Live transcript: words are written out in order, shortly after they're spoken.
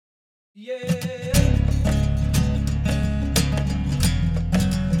Welcome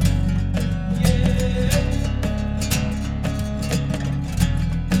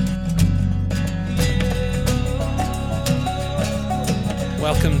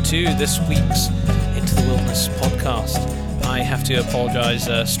to this week's Into the Wilderness podcast. I have to apologise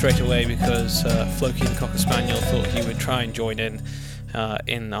straight away because Floki the Cocker Spaniel thought he would try and join in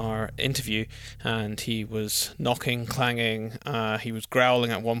our interview, and he was knocking, clanging, he was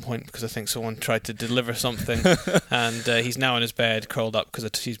growling at one point because I think someone tried to deliver something, and he's now in his bed curled up because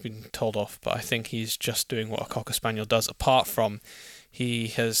he's been told off, but I think he's just doing what a Cocker Spaniel does, apart from he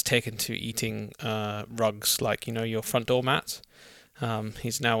has taken to eating rugs like, you know, your front door mats.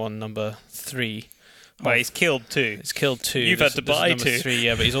 He's now on number 3. Well, he's killed 2. He's killed 2. You've had to buy number 2. 3,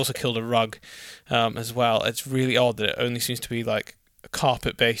 yeah, but he's also killed a rug as well. It's really odd that it only seems to be like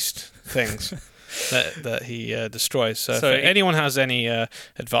carpet-based things that he destroys. So if anyone has any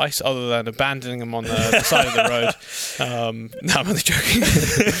advice other than abandoning them on the side of the road, no, I'm only joking.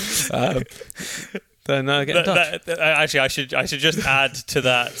 Then get in touch. Actually, I should just add to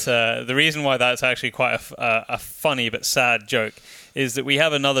that. The reason why that's actually quite a funny but sad joke is that we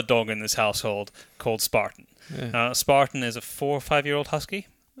have another dog in this household called Spartan. Yeah. Spartan is a 4 or 5 year old husky.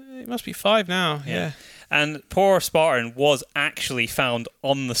 It must be 5 now. Yeah. And poor Spartan was actually found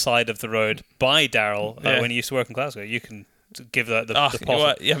on the side of the road by Daryl when he used to work in Glasgow. You can give that the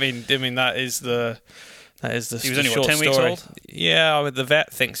well, I mean that is the. That is the He was only, short 10 weeks story. old? Yeah, the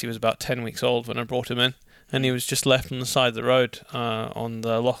vet thinks he was about 10 weeks old when I brought him in, and he was just left on the side of the road on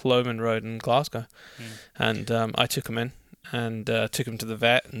the Loch Lomond Road in Glasgow. And I took him in and took him to the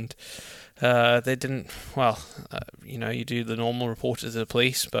vet, and they didn't, you do the normal report to the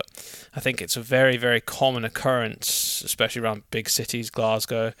police, but I think it's a very, very common occurrence, especially around big cities,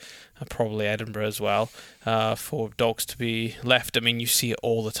 Glasgow, probably Edinburgh as well, for dogs to be left. I mean, you see it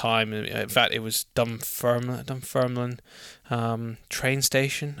all the time. In fact, it was Dunfermline train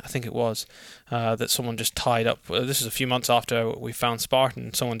station, I think it was, that someone just tied up. This is a few months after we found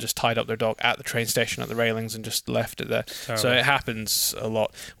Spartan. Someone just tied up their dog at the train station at the railings and just left it there. Terrible. So it happens a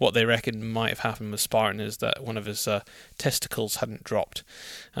lot. What they reckon might have happened with Spartan is that one of his testicles hadn't dropped,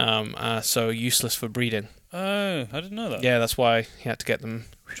 so useless for breeding. Oh, I didn't know that. Yeah, that's why he had to get them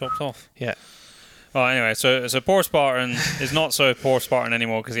chopped off. Yeah. Well, anyway, so poor Spartan is not so poor Spartan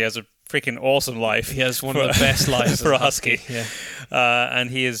anymore because he has a freaking awesome life. He has one of the best lives for a husky. Yeah. And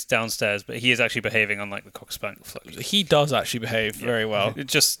he is downstairs, but he is actually behaving unlike the Cocker Spaniel. He does actually behave very well.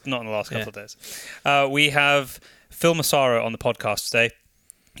 Just not in the last couple of days. We have Phil Massaro on the podcast today.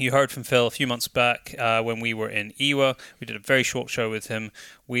 You heard from Phil a few months back when we were in Ewa. We did a very short show with him.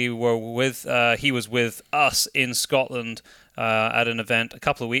 He was with us in Scotland at an event a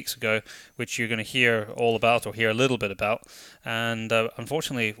couple of weeks ago, which you're going to hear all about or hear a little bit about. And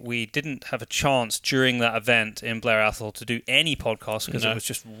unfortunately, we didn't have a chance during that event in Blair Athol to do any podcast because it was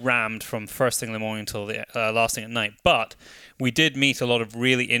just rammed from first thing in the morning until the last thing at night. But we did meet a lot of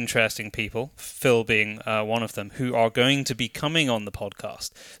really interesting people, Phil being one of them, who are going to be coming on the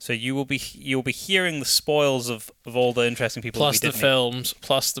podcast. So you'll be hearing the spoils of all the interesting people. Plus the films,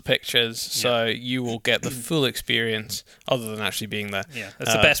 plus the pictures. So you will get the full experience, other than actually being there. Yeah,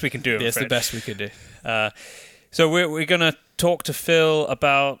 that's the best we can do. It's the best we could do. So we're going to talk to Phil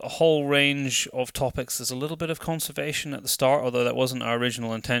about a whole range of topics. There's a little bit of conservation at the start, although that wasn't our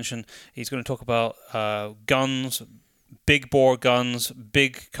original intention. He's going to talk about guns, big bore guns,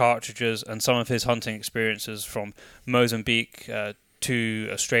 big cartridges, and some of his hunting experiences from Mozambique to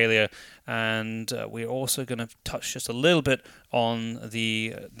Australia. And we're also going to touch just a little bit on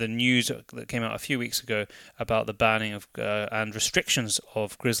the news that came out a few weeks ago about the banning of and restrictions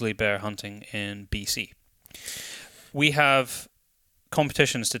of grizzly bear hunting in BC. We have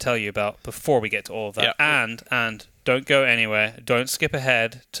competitions to tell you about before we get to all of that. Yeah. And don't go anywhere. Don't skip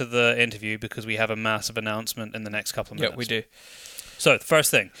ahead to the interview because we have a massive announcement in the next couple of minutes. Yeah, we do. So the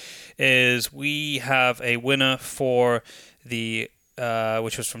first thing is we have a winner for the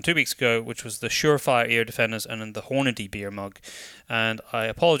which was from 2 weeks ago, which was the Surefire Ear Defenders and then the Hornady beer mug. And I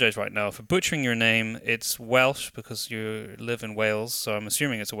apologise right now for butchering your name. It's Welsh because you live in Wales, so I'm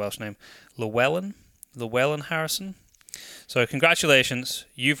assuming it's a Welsh name. Llewellyn Harrison. So congratulations,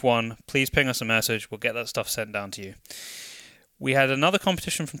 you've won. Please ping us a message. We'll get that stuff sent down to you. We had another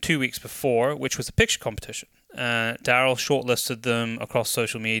competition from 2 weeks before, which was a picture competition. Daryl shortlisted them across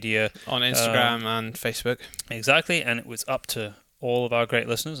social media. On Instagram and Facebook. Exactly, and it was up to all of our great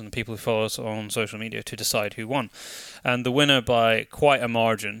listeners and the people who follow us on social media to decide who won. And the winner by quite a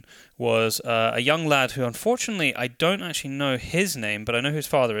margin was a young lad who, unfortunately, I don't actually know his name, but I know who his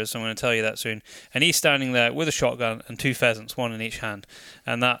father is, so I'm going to tell you that soon. And he's standing there with a shotgun and 2 pheasants, one in each hand.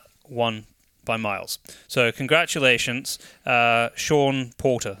 And that won by miles. So congratulations, Sean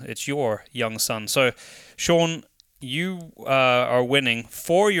Porter. It's your young son. So, Sean, you are winning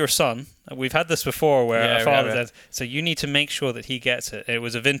for your son. We've had this before where a father said, so you need to make sure that he gets it. It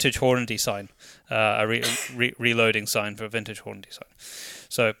was a vintage Hornady sign, a reloading sign for a vintage Hornady sign.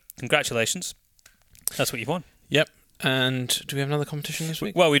 So congratulations. That's what you've won. Yep. And do we have another competition this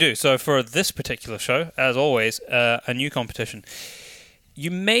week? Well, we do. So for this particular show, as always, a new competition.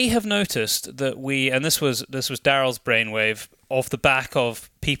 You may have noticed that and this was Daryl's brainwave off the back of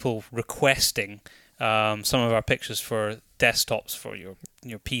people requesting some of our pictures for desktops for your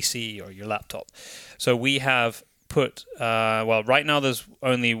PC or your laptop. So we have put, right now there's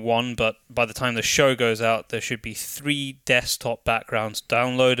only one, but by the time the show goes out, there should be 3 desktop backgrounds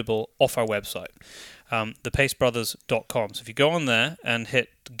downloadable off our website, thepacebrothers.com. So if you go on there and hit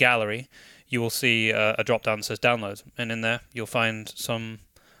gallery, you will see a drop down that says download, and in there you'll find some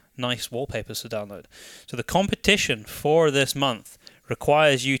nice wallpapers to download. So the competition for this month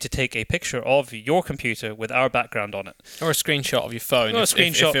requires you to take a picture of your computer with our background on it. Or a screenshot of your phone,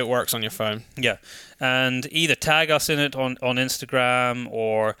 if it works on your phone. Yeah, and either tag us in it on Instagram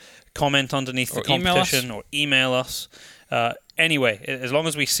or comment underneath the competition or email us. Anyway, as long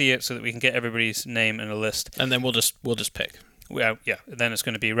as we see it so that we can get everybody's name in a list. And then we'll just pick. Yeah, then it's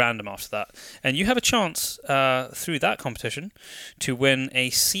going to be random after that. And you have a chance through that competition to win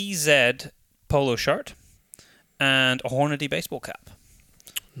a CZ polo shirt and a Hornady baseball cap.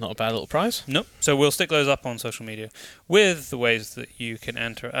 Not a bad little prize. Nope. So we'll stick those up on social media with the ways that you can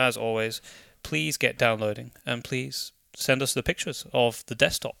enter. As always, please get downloading and please send us the pictures of the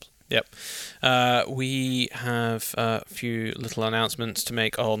desktops. Yep. We have a few little announcements to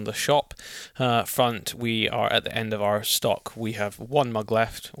make on the shop front. We are at the end of our stock. We have 1 mug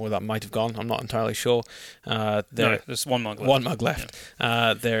left, or that might have gone. I'm not entirely sure. There's 1 mug left. 1 mug left.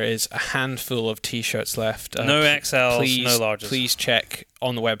 Yeah. There is a handful of T-shirts left. No XLs, no larges. Please check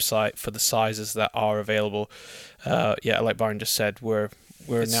on the website for the sizes that are available. Like Byron just said, we're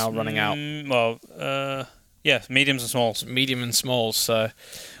now running out. Yeah, mediums and smalls. Medium and smalls, so...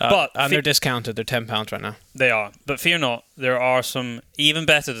 they're discounted. They're £10 right now. They are. But fear not, there are some even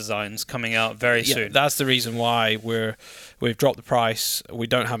better designs coming out very soon. That's the reason why we've dropped the price. We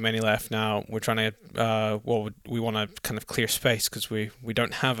don't have many left now. We're trying to... we want to kind of clear space because we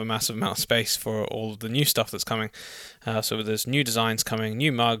don't have a massive amount of space for all of the new stuff that's coming. So there's new designs coming,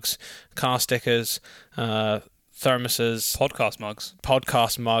 new mugs, car stickers... thermoses,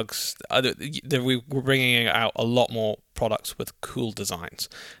 podcast mugs. We're bringing out a lot more products with cool designs.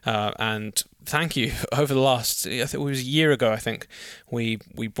 And thank you. Over the last, I think it was a year ago, I think we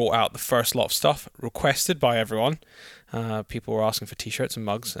brought out the first lot of stuff requested by everyone. People were asking for T-shirts and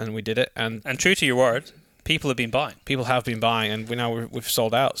mugs, and we did it. And true to your word, people have been buying. People have been buying, and we've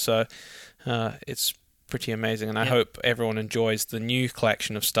sold out. So it's pretty amazing, and I hope everyone enjoys the new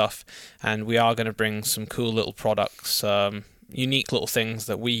collection of stuff. And we are going to bring some cool little products, unique little things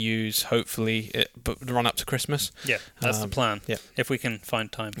that we use, hopefully, but run up to Christmas. Yeah, that's the plan. Yeah. If we can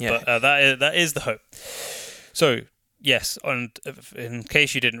find time. Yeah. But that is the hope. So, yes, and in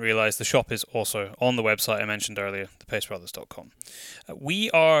case you didn't realise, the shop is also on the website I mentioned earlier, thepacebrothers.com.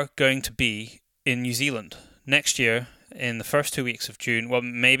 We are going to be in New Zealand next year, in the first 2 weeks of June, well,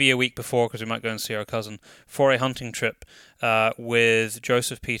 maybe a week before, because we might go and see our cousin, for a hunting trip with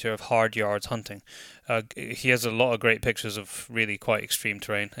Joseph Peter of Hard Yards Hunting. He has a lot of great pictures of really quite extreme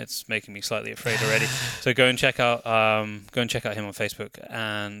terrain. It's making me slightly afraid already. So go and check out him on Facebook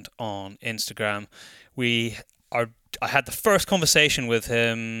and on Instagram. I had the first conversation with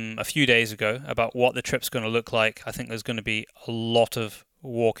him a few days ago about what the trip's going to look like. I think there's going to be a lot of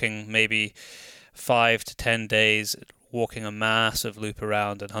walking, maybe 5 to 10 days, walking a massive loop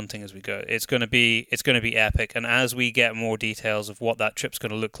around and hunting as we go. It's going to be epic, and as we get more details of what that trip's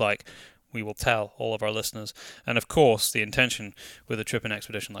going to look like, we will tell all of our listeners. And of course, the intention with a trip and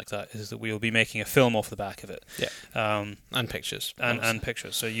expedition like that is that we will be making a film off the back of it. Yeah. And pictures. And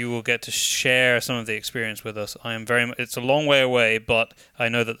pictures. So you will get to share some of the experience with us. it's a long way away, but I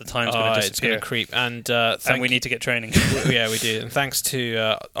know that the time's going to disappear. It's going to creep. And we need to get training. Yeah, we do. And thanks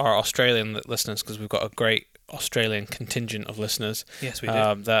to our Australian listeners, because we've got a great Australian contingent of listeners. Yes, we do.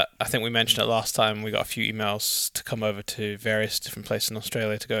 That I think we mentioned it last time. We got a few emails to come over to various different places in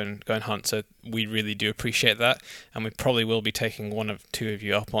Australia to go and hunt. So we really do appreciate that, and we probably will be taking 1 or 2 of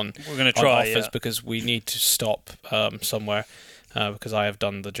you up on. We're going to try offers because we need to stop somewhere because I have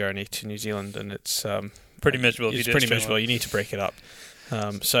done the journey to New Zealand and it's pretty miserable. It's pretty miserable. You need to break it up.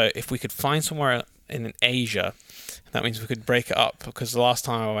 So if we could find somewhere in Asia, that means we could break it up, because the last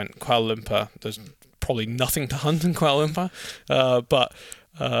time I went Kuala Lumpur, there's probably nothing to hunt in Kuala Lumpur, but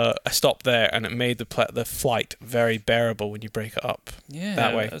a stop there, and it made the flight very bearable when you break it up. Yeah,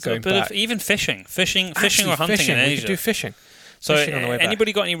 that way, there's going a bit back. of even fishing Actually, or hunting fishing. in We Asia. could do fishing. So, Fishing on the way back.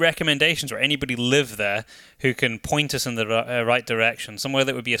 anybody got any recommendations, or anybody live there who can point us in the right direction? Somewhere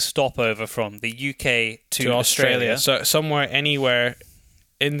that would be a stopover from the UK to Australia. So somewhere, anywhere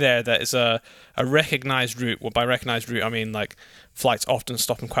in there that is a recognised route. Well, by recognised route, I mean like flights often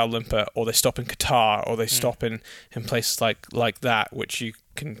stop in Kuala Lumpur, or they stop in Qatar, or they stop in places like that, which you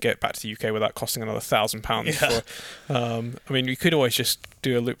can get back to the UK without costing another £1,000. Yeah. I mean, you could always just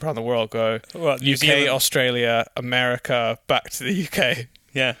do a loop around the world, go New UK, Zealand. Australia, America, back to the UK.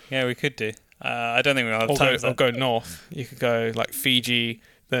 Yeah, we could do. I don't think we'll have Or time for that. go north. You could go like Fiji,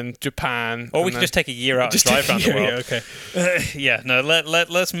 then Japan. Or and we could then- just take a year out and just drive around the yeah, world. yeah, okay.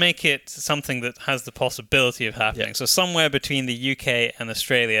 Let's make it something that has the possibility of happening. Yeah. So somewhere between the UK and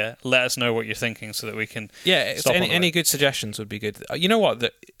Australia, let us know what you're thinking so that we can. Yeah, it's Stop on the any way. good suggestions would be good. You know what?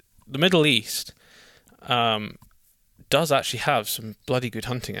 The Middle East does actually have some bloody good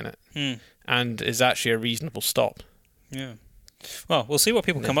hunting in it, and is actually a reasonable stop. Yeah. Well, we'll see what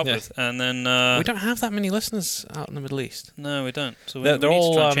people come up Yeah. with, and then We don't have that many listeners out in the Middle East. no, we don't. So we They're need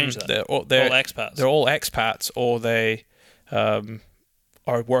all to try and change that. they're all expats. They're all expats, or they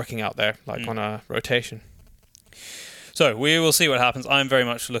are working out there, like on a rotation. So we will see what happens. I'm very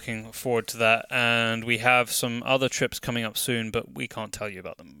much looking forward to that, and we have some other trips coming up soon, but we can't tell you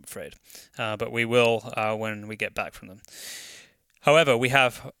about them, I'm afraid. But we will when we get back from them. However, we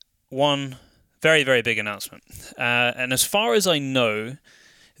have one very, very big announcement. And as far as I know,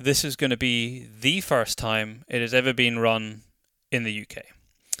 this is going to be the first time it has ever been run in the UK.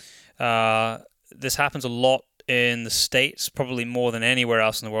 This happens a lot in the States, probably more than anywhere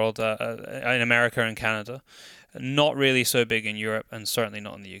else in the world, in America and Canada. Not really so big in Europe, and certainly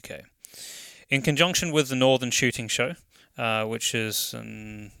not in the UK. In conjunction with the Northern Shooting Show, which is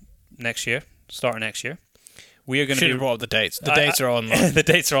next year, start of next year, we are going Should to have be... brought up the dates. The dates are online. The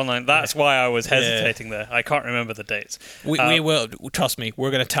dates are online. That's why I was hesitating there. I can't remember the dates. We will, trust me,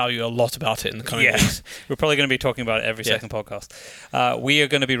 we're going to tell you a lot about it in the coming weeks. We're probably going to be talking about it every second podcast. We are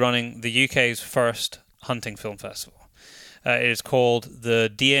going to be running the UK's first hunting film festival. It is called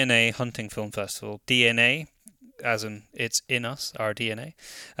the DNA Hunting Film Festival. DNA, as in it's in us, our DNA,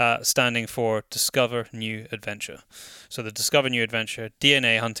 standing for Discover New Adventure. So the Discover New Adventure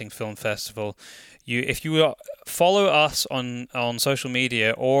DNA Hunting Film Festival. If you follow us on social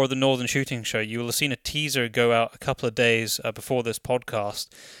media or the Northern Shooting Show, you will have seen a teaser go out a couple of days before this podcast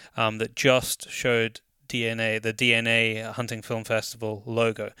that just showed the DNA Hunting Film Festival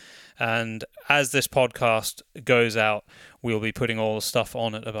logo. And as this podcast goes out, we'll be putting all the stuff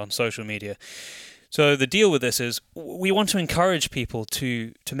on it on social media. So the deal with this is we want to encourage people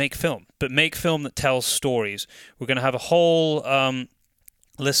to make film, but make film that tells stories. We're going to have a whole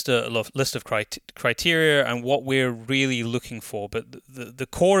list of criteria and what we're really looking for, but the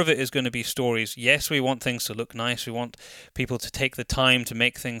core of it is going to be stories. Yes, we want things to look nice. We want people to take the time to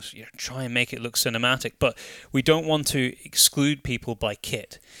make things, try and make it look cinematic, but we don't want to exclude people by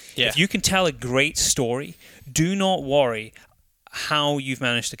kit. Yeah. If you can tell a great story, do not worry how you've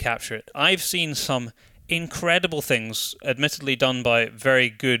managed to capture it. I've seen some incredible things, admittedly done by very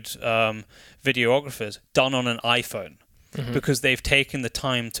good videographers, done on an iPhone. Mm-hmm. Because they've taken the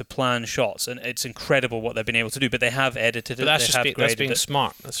time to plan shots, and it's incredible what they've been able to do. But they have edited it. But that's they have that's graded being it.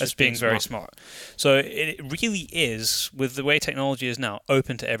 smart. That's being very smart. So it really is, with the way technology is now,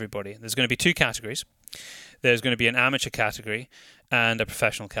 open to everybody. There's going to be two categories. There's going to be an amateur category and a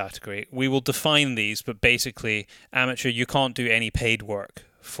professional category. We will define these, but basically, amateur, you can't do any paid work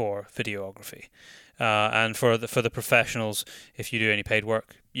for videography. And for the professionals, if you do any paid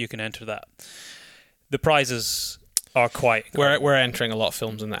work, you can enter that. The prizes are quite... We're entering a lot of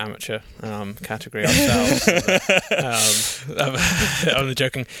films in the amateur category ourselves. I'm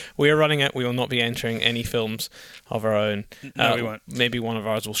joking. We are running it. We will not be entering any films of our own. No, we won't. Maybe one of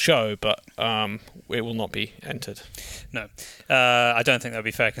ours will show, but it will not be entered. No, I don't think that would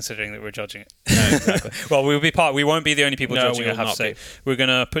be fair, considering that we're judging it. No, exactly. Well, we won't be the only people judging it, I have to not say. be. We're going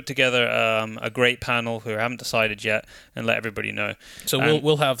to put together a great panel who haven't decided yet and let everybody know. So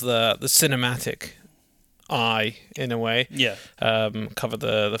we'll have the cinematic eye, in a way. Yeah. Cover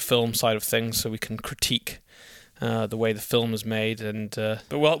the film side of things, so we can critique the way the film is made. And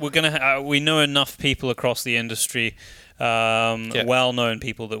but we're gonna we know enough people across the industry, well-known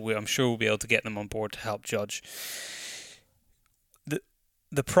people, that I'm sure we'll be able to get them on board to help judge.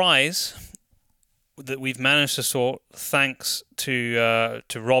 The prize that we've managed to sort, thanks to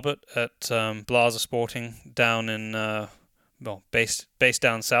Robert at Blaser Sporting down in based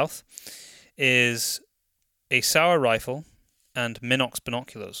down south, is a Sauer rifle and Minox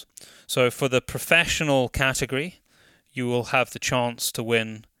binoculars. So for the professional category, you will have the chance to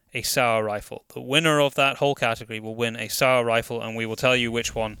win a Sauer rifle. The winner of that whole category will win a Sauer rifle, and we will tell you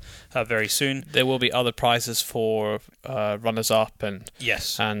which one very soon. There will be other prizes for runners-up and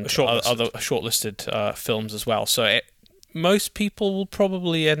other shortlisted films as well. So most people will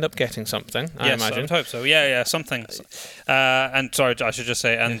probably end up getting something, I imagine. I would hope so. Yeah, something. And sorry, I should just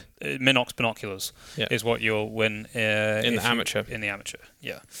say, Minox binoculars is what you'll win in the amateur. In the amateur,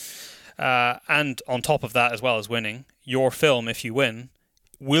 yeah. And on top of that, as well as winning, your film, if you win,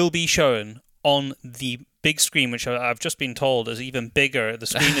 will be shown on the big screen, which I've just been told is even bigger. The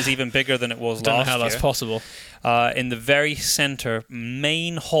screen is even bigger than it was last year. I don't know how that's possible. In the very center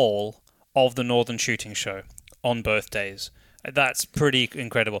main hall of the Northern Shooting Show on both days. That's pretty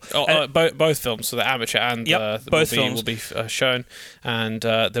incredible. Both films, so the amateur and both films will be shown, and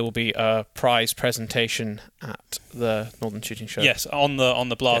there will be a prize presentation at the Northern Shooting Show. Yes, on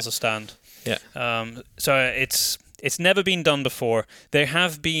the Blaser stand. Yeah. So it's never been done before. There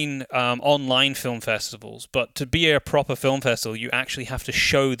have been online film festivals, but to be a proper film festival, you actually have to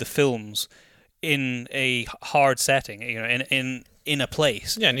show the films in a hard setting, in a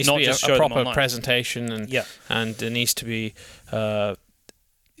place. Yeah, it needs to be a proper presentation, and there needs to be a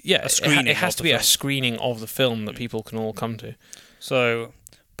screening. It has to be a screening of the film that people can all come to. So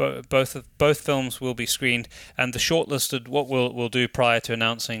both films will be screened, and the shortlisted. What we'll do prior to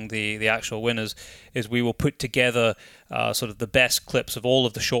announcing the actual winners is we will put together sort of the best clips of all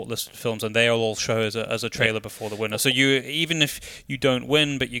of the shortlisted films, and they'll all show as a trailer before the winner. So even if you don't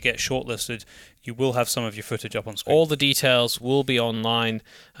win but you get shortlisted, you will have some of your footage up on screen. All the details will be online,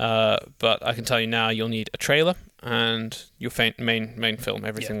 but I can tell you now, you'll need a trailer and your main film.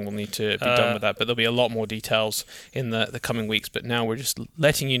 Everything will need to be done with that, but there'll be a lot more details in the coming weeks. But now we're just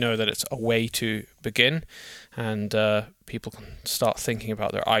letting you know that it's a way to begin, and people can start thinking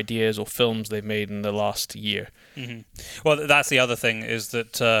about their ideas or films they've made in the last year. Mm-hmm. Well, that's the other thing, is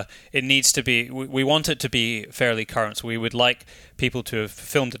that it needs to be. We want it to be fairly current, so we would like people to have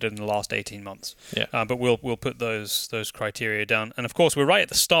filmed it in the last 18 months. Yeah. But we'll put those criteria down, and of course we're right at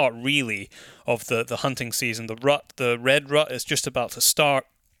the start, really, of the hunting season. The red rut is just about to start.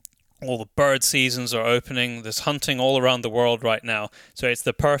 All the bird seasons are opening. There's hunting all around the world right now. So it's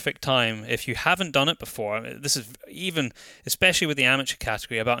the perfect time. If you haven't done it before, this is even, especially with the amateur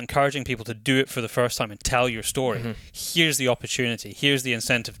category, about encouraging people to do it for the first time and tell your story. Mm-hmm. Here's the opportunity. Here's the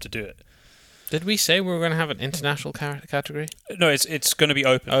incentive to do it. Did we say we were going to have an international category? No, it's going to be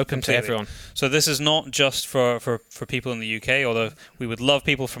open to everyone. So this is not just for people in the UK, although we would love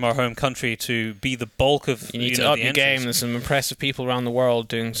people from our home country to be the bulk of. You need to up your game. There's some impressive people around the world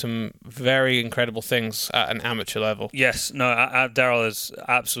doing some very incredible things at an amateur level. Yes, no, Daryl is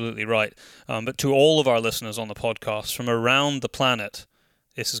absolutely right. But to all of our listeners on the podcast from around the planet,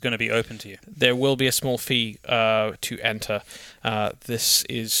 this is going to be open to you. There will be a small fee to enter. This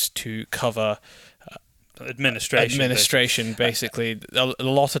is to cover administration, basically. A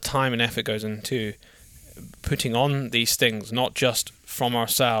lot of time and effort goes into putting on these things, not just from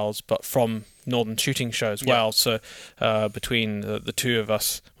ourselves, but from Northern Shooting Show as well. So between the two of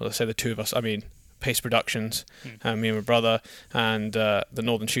us, well, I say the two of us, I mean Pace Productions, me and my brother, and the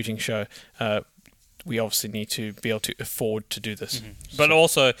Northern Shooting Show, we obviously need to be able to afford to do this. Mm-hmm. But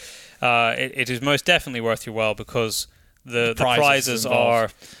also, it is most definitely worth your while, because the prizes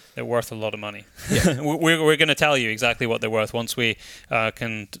they're worth a lot of money. Yeah. we're going to tell you exactly what they're worth once we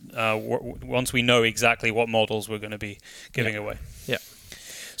once we know exactly what models we're going to be giving away. Yeah.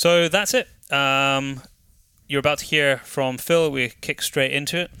 So that's it. You're about to hear from Phil. We kick straight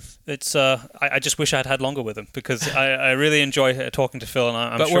into it. It's I just wish I'd had longer with him, because I really enjoy talking to Phil, and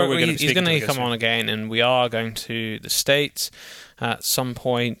I'm sure we're going to be speaking to him. He's going to come on again, and we are going to the States at some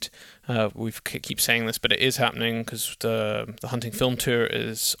point. We keep saying this, but it is happening, because the hunting film tour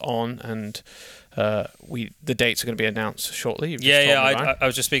is on, and the dates are going to be announced shortly. I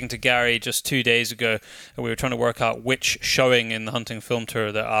was just speaking to Gary just 2 days ago, and we were trying to work out which showing in the hunting film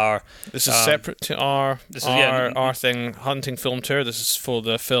tour that are. This is separate to our thing, hunting film tour. This is for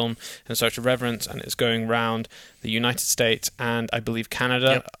the film In Search of Reverence, and it's going round the United States and I believe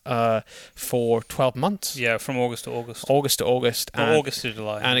Canada for 12 months. Yeah, from August to August. August to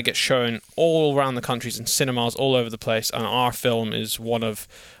July. And it gets shown all around the countries in cinemas all over the place, and our film is one of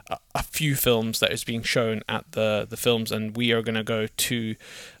a few films that is being shown at the films, and we are going to go to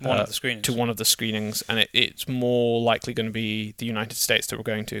one of the screenings, and it's more likely going to be the United States that we're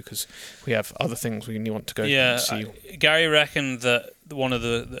going to, because we have other things we want to go see. Gary reckoned that one of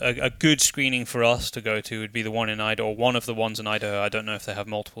a good screening for us to go to would be the one in Idaho, or one of the ones in Idaho. I don't know if they have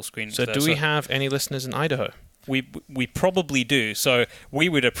multiple screenings. So do we have any listeners in Idaho? we probably do. So we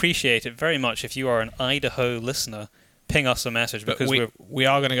would appreciate it very much if you are an Idaho listener. Ping us a message, because we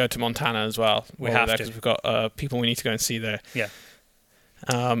are going to go to Montana as well. We have to, because we've got people we need to go and see there. Yeah.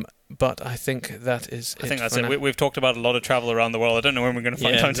 But I think that is. I think that's it. We've talked about a lot of travel around the world. I don't know when we're going to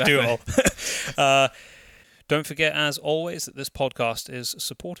find time to do it all. Don't forget, as always, that this podcast is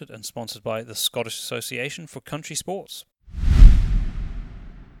supported and sponsored by the Scottish Association for Country Sports.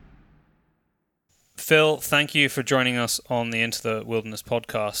 Phil, thank you for joining us on the Into the Wilderness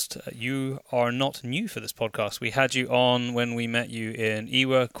podcast. You are not new for this podcast. We had you on when we met you in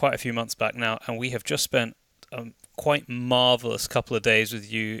Ewa quite a few months back now, and we have just spent a quite marvellous couple of days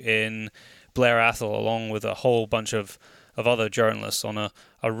with you in Blair Athol, along with a whole bunch of other journalists on a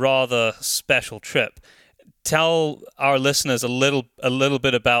rather special trip. Tell our listeners a little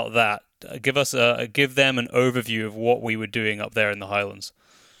bit about that. Give them an overview of what we were doing up there in the Highlands.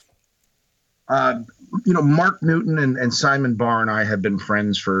 Mark Newton and Simon Barr and I have been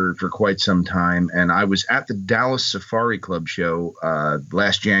friends for quite some time. And I was at the Dallas Safari Club show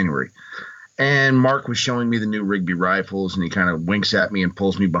last January. And Mark was showing me the new Rigby rifles, and he kind of winks at me and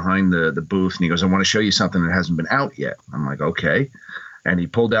pulls me behind the booth. And he goes, "I want to show you something that hasn't been out yet." I'm like, "Okay." And he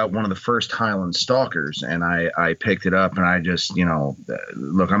pulled out one of the first Highland Stalkers, and I picked it up, and I just,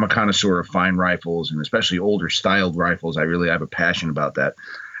 look, I'm a connoisseur of fine rifles, and especially older styled rifles. I really have a passion about that.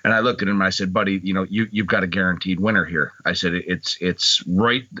 And I looked at him and I said, "Buddy, you've got a guaranteed winner here." I said, it's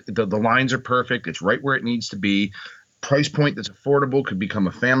right. The lines are perfect. It's right where it needs to be. Price point that's affordable, could become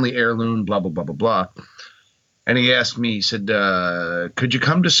a family heirloom, blah, blah, blah, blah, blah. And he asked me, he said, "Could you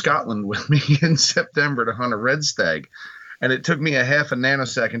come to Scotland with me in September to hunt a red stag?" And it took me a half a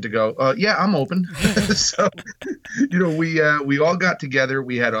nanosecond to go, "Yeah, I'm open." So, we all got together.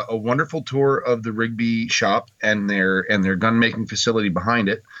 We had a wonderful tour of the Rigby shop and their gun making facility behind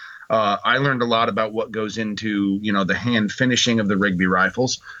it. I learned a lot about what goes into, the hand finishing of the Rigby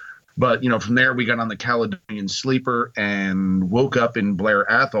rifles. But, from there, we got on the Caledonian Sleeper and woke up in Blair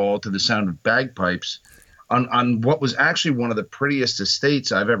Athol to the sound of bagpipes on what was actually one of the prettiest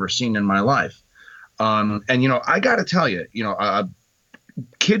estates I've ever seen in my life. I got to tell you, a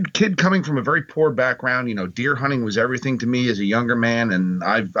kid coming from a very poor background, deer hunting was everything to me as a younger man. And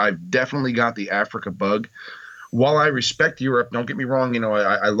I've definitely got the Africa bug. While I respect Europe, don't get me wrong,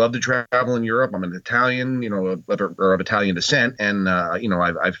 I love to travel in Europe. I'm an Italian, or of Italian descent. And,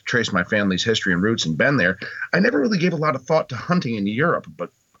 I've traced my family's history and roots and been there. I never really gave a lot of thought to hunting in Europe,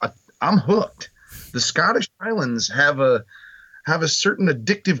 but I'm hooked. The Scottish Highlands have a certain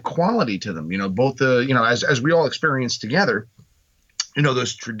addictive quality to them, both as we all experience together,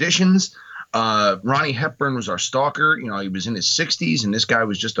 those traditions. Ronnie Hepburn was our stalker. He was in his 60s, and this guy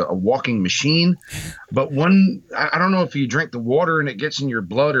was just a walking machine. But I don't know if you drink the water and it gets in your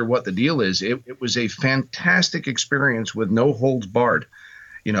blood or what the deal is. It was a fantastic experience with no holds barred.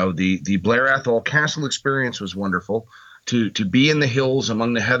 The Blair Athol Castle experience was wonderful. To be in the hills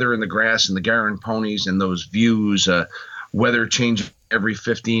among the heather and the grass and the Garin ponies and those views, weather changing every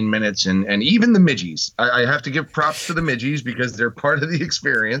 15 minutes, and even the midgies. I have to give props to the midgies because they're part of the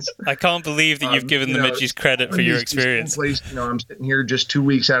experience. I can't believe that you've given the midgies credit for your experience. I'm sitting here just 2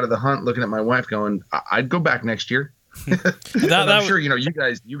 weeks out of the hunt looking at my wife going, "I'd go back next year." I'm sure, you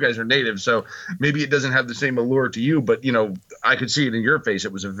guys are native, so maybe it doesn't have the same allure to you, but, I could see it in your face.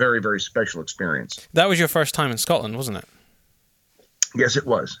 It was a very, very special experience. That was your first time in Scotland, wasn't it? Yes, it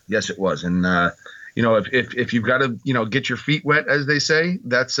was. And, if you've got to, get your feet wet, as they say,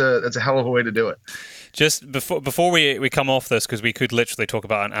 that's a hell of a way to do it. Just before we come off this, because we could literally talk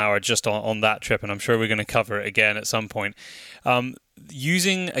about an hour just on that trip, and I'm sure we're going to cover it again at some point.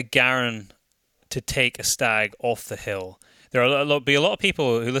 Using a Garin to take a stag off the hill. There'll be a lot of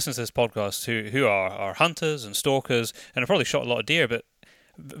people who listen to this podcast who are hunters and stalkers and have probably shot a lot of deer, but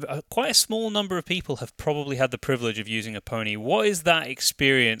quite a small number of people have probably had the privilege of using a pony. What is that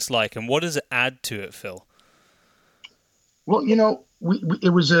experience like, and what does it add to it, Phil? Well, it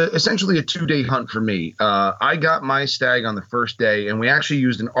was essentially a 2-day hunt for me. I got my stag on the first day, and we actually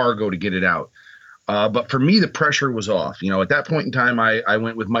used an Argo to get it out. But for me, the pressure was off. At that point in time, I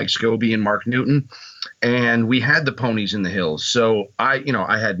went with Mike Scobie and Mark Newton, and we had the ponies in the hills. So I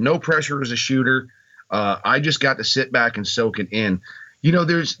had no pressure as a shooter. I just got to sit back and soak it in.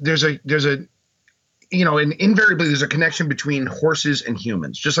 There's a and invariably there's a connection between horses and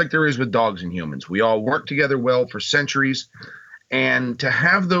humans, just like there is with dogs and humans. We all work together well for centuries, and to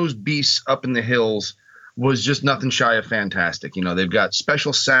have those beasts up in the hills was just nothing shy of fantastic. They've got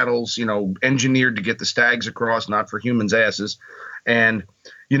special saddles, engineered to get the stags across, not for humans' asses. And,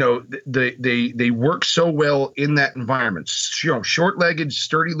 they work so well in that environment. Short-legged,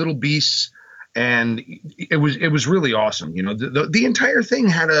 sturdy little beasts, And it was really awesome. You know, the entire thing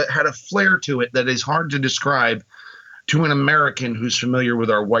had a flair to it that is hard to describe to an American who's familiar with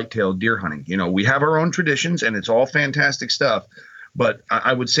our whitetail deer hunting. You know, we have our own traditions, and it's all fantastic stuff. But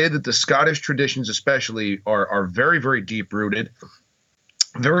I would say that the Scottish traditions especially are very, very deep-rooted,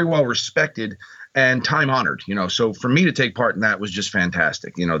 very well respected, and time-honored. You know, so for me to take part in that was just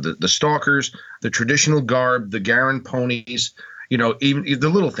fantastic. You know, the stalkers, the traditional garb, the Garran ponies, you know, even the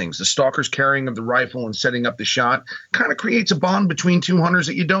little things, the stalkers carrying of the rifle and setting up the shot kind of creates a bond between two hunters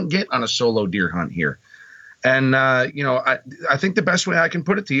that you don't get on a solo deer hunt here. And, you know, I think the best way I can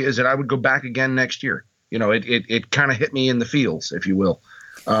put it to you is that I would go back again next year. You know, it kind of hit me in the feels, if you will.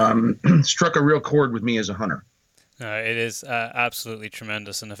 Struck a real chord with me as a hunter. It is absolutely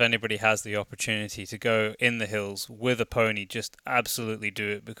tremendous. And if anybody has the opportunity to go in the hills with a pony, just absolutely do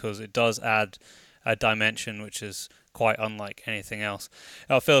it, because it does add a dimension which is quite unlike anything else.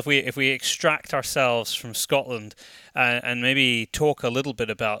 Phil, if we extract ourselves from Scotland and maybe talk a little bit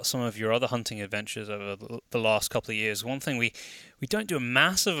about some of your other hunting adventures over the last couple of years, one thing we don't do a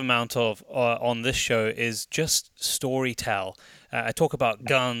massive amount of on this show is just story tell. I talk about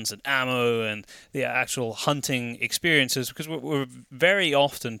guns and ammo and the actual hunting experiences, because we're very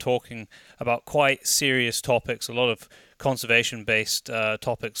often talking about quite serious topics, a lot of conservation-based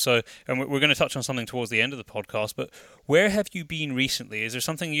topics. So, and we're going to touch on something towards the end of the podcast, but where have you been recently? Is there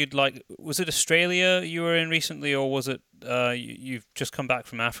something you'd like? Was it Australia you were in recently, or was it you've just come back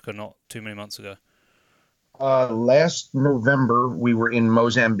from Africa not too many months ago? Last November, we were in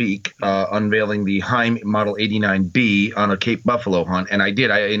Mozambique unveiling the Heim Model 89B on a Cape Buffalo hunt. And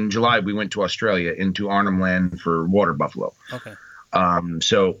in July, we went to Australia, into Arnhem Land for water buffalo. Okay.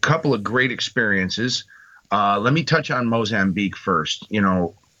 So a couple of great experiences. Let me touch on Mozambique first. You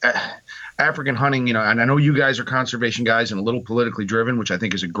know, African hunting, you know, and I know you guys are conservation guys and a little politically driven, which I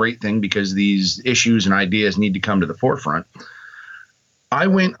think is a great thing, because these issues and ideas need to come to the forefront. I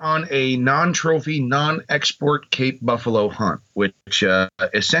went on a non-trophy, non-export Cape Buffalo hunt, which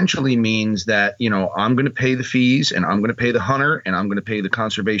essentially means that, you know, I'm going to pay the fees, and I'm going to pay the hunter, and I'm going to pay the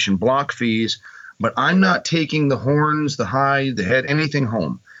conservation block fees, but I'm not taking the horns, the hide, the head, anything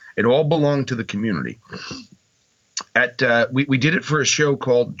home. It all belonged to the community. We did it for a show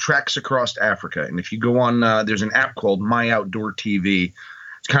called Tracks Across Africa, and if you go on, there's an app called My Outdoor TV.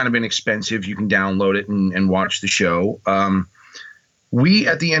 It's kind of inexpensive. You can download it and watch the show. We,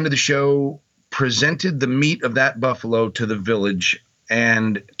 at the end of the show, presented the meat of that buffalo to the village,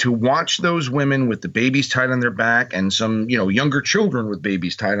 and to watch those women with the babies tied on their back, and some, you know, younger children with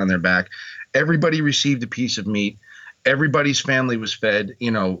babies tied on their back, everybody received a piece of meat. Everybody's family was fed.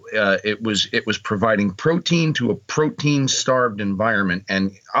 You know, it was providing protein to a protein-starved environment,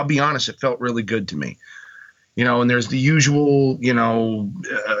 and I'll be honest, it felt really good to me. You know, and there's the usual, you know,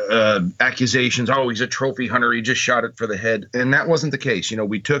 accusations. Oh, he's a trophy hunter. He just shot it for the head. And that wasn't the case. You know,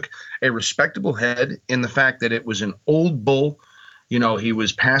 we took a respectable head in the fact that it was an old bull. You know, he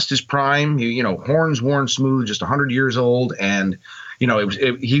was past his prime. You know, horns worn smooth, just 100 years old. And, you know,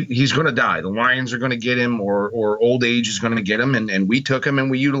 he's going to die. The lions are going to get him, or old age is going to get him. And we took him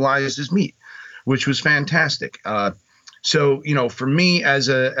and we utilized his meat, which was fantastic. So, you know, for me as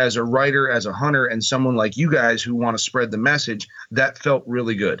a writer, as a hunter, and someone like you guys who want to spread the message, that felt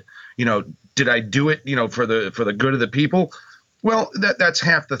really good. You know, did I do it, you know, for the good of the people? Well, that's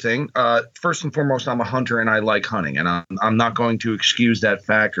half the thing. First and foremost, I'm a hunter and I like hunting, and I'm not going to excuse that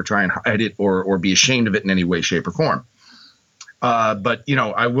fact or try and hide it or be ashamed of it in any way, shape, or form. But, you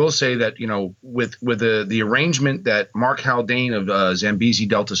know, I will say that, you know, with the arrangement that Mark Haldane of Zambezi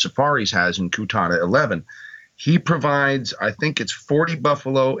Delta Safaris has in Kutata 11, he provides, I think it's 40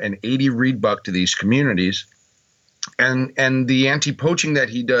 buffalo and 80 reed buck to these communities. And the anti-poaching that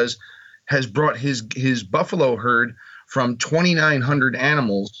he does has brought his buffalo herd from 2,900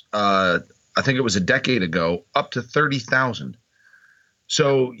 animals, I think it was a decade ago, up to 30,000.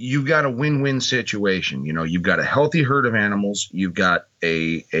 So you've got a win-win situation. You know, you've got a healthy herd of animals. You've got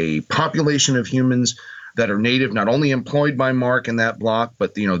a population of humans that are native, not only employed by Mark in that block,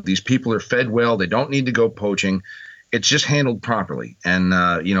 but, you know, these people are fed well. They don't need to go poaching. It's just handled properly. And,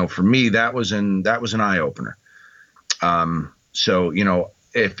 you know, for me, that was an eye opener. So, you know,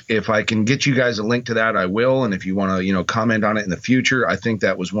 if I can get you guys a link to that, I will. And if you want to, you know, comment on it in the future, I think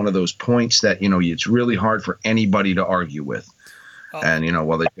that was one of those points that, you know, it's really hard for anybody to argue with. And, you know,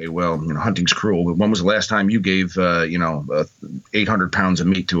 well, they say, well, you know, hunting's cruel. But when was the last time you gave, 800 pounds of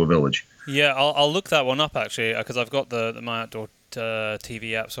meat to a village? Yeah, I'll look that one up, actually, because I've got the My Outdoor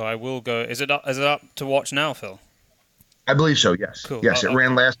TV app, so I will go. Is it up to watch now, Phil? I believe so, yes. Cool. Yes, it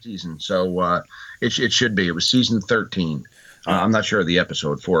ran last season, so it should be. It was season 13. I'm not sure of the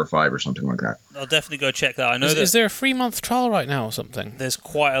episode, 4 or 5 or something like that. I'll definitely go check that. I know Is there a 3-month trial right now or something? there's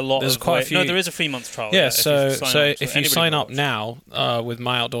quite a lot. There's of quite a few. No, there is a 3-month trial. Yeah, if you sign up watch. now with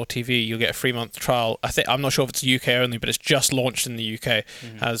My Outdoor TV, you'll get a 3-month trial. I'm not sure if it's UK only, but it's just launched in the UK,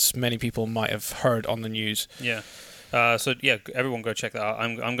 as many people might have heard on the news. Yeah. So yeah, everyone go check that out.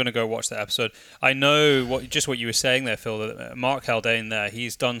 I'm going to go watch that episode. I know what you were saying there, Phil. That Mark Haldane there,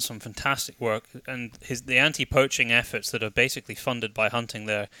 he's done some fantastic work, and the anti-poaching efforts that are basically funded by hunting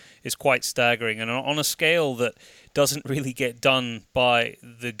there is quite staggering, and on a scale that doesn't really get done by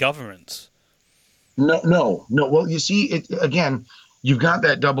the government. No. Well, you see, again, you've got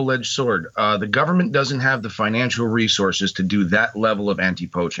that double-edged sword. The government doesn't have the financial resources to do that level of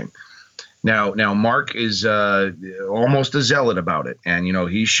anti-poaching. Now, Mark is almost a zealot about it, and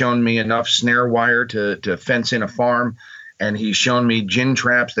he's shown me enough snare wire to fence in a farm, and he's shown me gin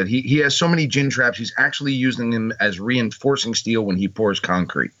traps that he has so many gin traps he's actually using them as reinforcing steel when he pours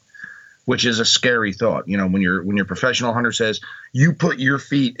concrete, which is a scary thought. When your professional hunter says you put your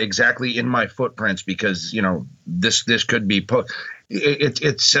feet exactly in my footprints because this could be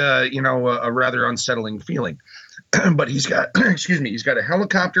it's a rather unsettling feeling. But he's got he's got a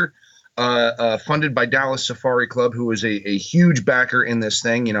helicopter. Funded by Dallas Safari Club, who is a huge backer in this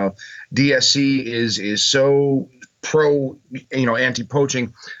thing. DSC is so pro,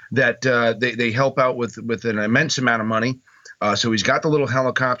 anti-poaching that they help out with an immense amount of money. So he's got the little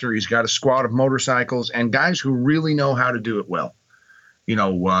helicopter. He's got a squad of motorcycles and guys who really know how to do it well. We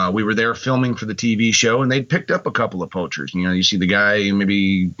were there filming for the TV show, and they'd picked up a couple of poachers. You see the guy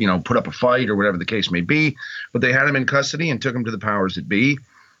maybe, put up a fight or whatever the case may be, but they had him in custody and took him to the powers that be.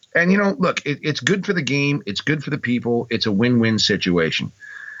 And, look, it's good for the game. It's good for the people. It's a win-win situation.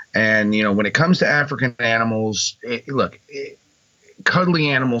 And, when it comes to African animals, cuddly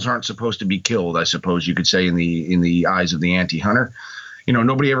animals aren't supposed to be killed, I suppose you could say, in the eyes of the anti-hunter.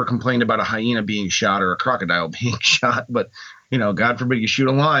 Nobody ever complained about a hyena being shot or a crocodile being shot. But, God forbid you shoot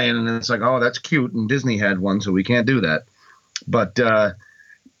a lion and it's like, oh, that's cute. And Disney had one, so we can't do that. But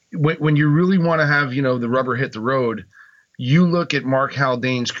when you really want to have, the rubber hit the road, you look at Mark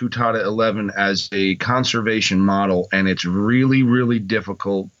Haldane's Kutata 11 as a conservation model, and it's really, really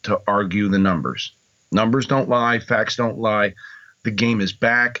difficult to argue the numbers. Numbers don't lie. Facts don't lie. The game is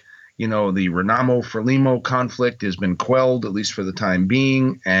back. The Renamo-Frelimo conflict has been quelled, at least for the time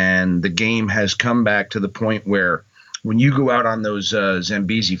being, and the game has come back to the point where when you go out on those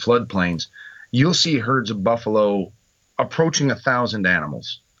Zambezi floodplains, you'll see herds of buffalo approaching 1,000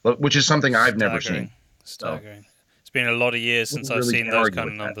 animals, which is something I've never seen. Staggering. Been a lot of years since I've seen those kind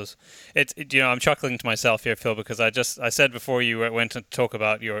of numbers. I'm chuckling to myself here, Phil, because I said before you went to talk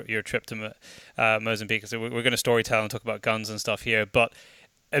about your trip to Mozambique, so we're going to storytell and talk about guns and stuff here, but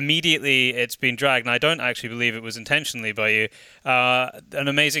immediately it's been dragged, and I don't actually believe it was intentionally by you, an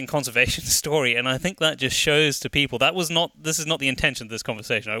amazing conservation story, and I think that just shows to people this is not the intention of this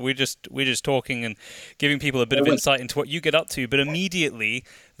conversation. Right? We're just talking and giving people a bit of insight into what you get up to, but immediately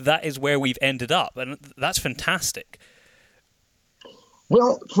that is where we've ended up, and that's fantastic.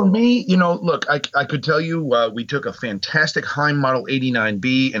 Well, for me, look, I could tell you we took a fantastic Heim Model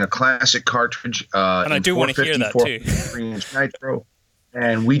 89B and a classic cartridge. And I do want to hear that too. 3-inch nitro.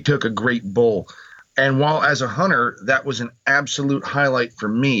 And we took a great bull. And while as a hunter, that was an absolute highlight for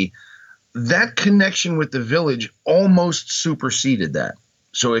me, that connection with the village almost superseded that.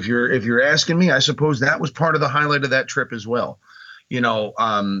 So if you're asking me, I suppose that was part of the highlight of that trip as well.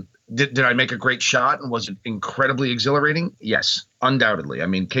 Did I make a great shot, and was it incredibly exhilarating? Yes, undoubtedly. I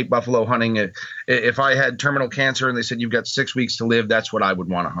mean, Cape buffalo hunting, if I had terminal cancer and they said you've got 6 weeks to live, that's what I would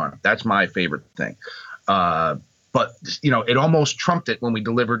want to hunt. That's my favorite thing. But, it almost trumped it when we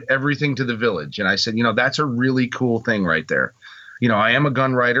delivered everything to the village. And I said, that's a really cool thing right there. I am a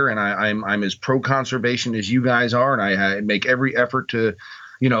gun writer, and I'm as pro-conservation as you guys are, and I make every effort to,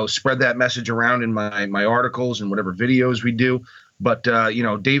 spread that message around in my articles and whatever videos we do. But,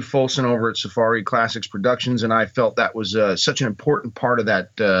 Dave Folson over at Safari Classics Productions and I felt that was such an important part of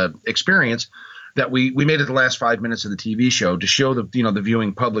that experience that we made it the last 5 minutes of the TV show to show the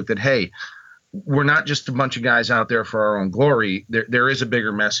viewing public that, hey, we're not just a bunch of guys out there for our own glory. There is a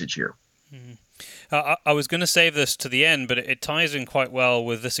bigger message here. Mm-hmm. I was going to save this to the end, but it ties in quite well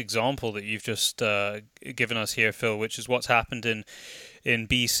with this example that you've just given us here, Phil, which is what's happened in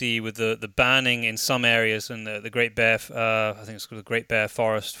BC with the banning in some areas and the Great Bear, I think it's called the Great Bear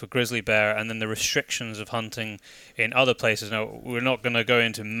Forest for grizzly bear, and then the restrictions of hunting in other places. Now, we're not going to go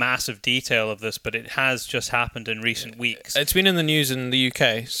into massive detail of this, but it has just happened in recent weeks. It's been in the news in the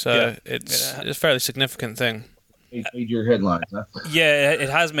UK, so it's a fairly significant thing. made your headlines, huh? Yeah, it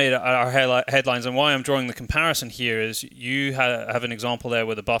has made our headlines, and why I'm drawing the comparison here is you have an example there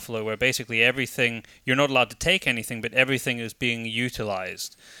with the buffalo where basically everything, you're not allowed to take anything, but everything is being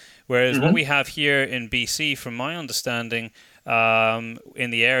utilized. Whereas what we have here in BC, from my understanding, in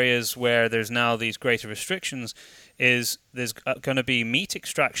the areas where there's now these greater restrictions, is there's going to be meat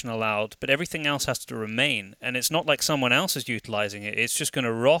extraction allowed, but everything else has to remain. And it's not like someone else is utilizing it. It's just going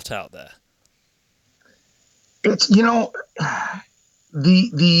to rot out there. It's,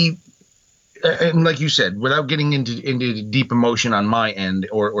 and like you said, without getting into deep emotion on my end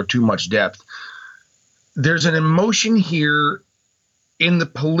or too much depth, there's an emotion here in the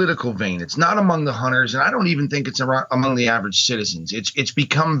political vein. It's not among the hunters, and I don't even think it's among the average citizens. It's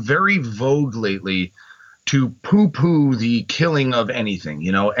become very vogue lately to poo-poo the killing of anything,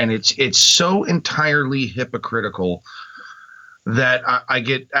 and it's so entirely hypocritical that I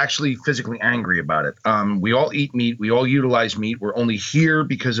get actually physically angry about it. We all eat meat. We all utilize meat. We're only here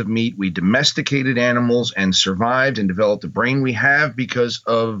because of meat. We domesticated animals and survived and developed the brain we have because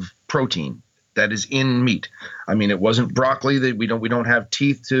of protein that is in meat. I mean, it wasn't broccoli. That we don't have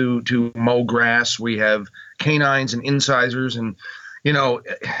teeth to mow grass. We have canines and incisors, and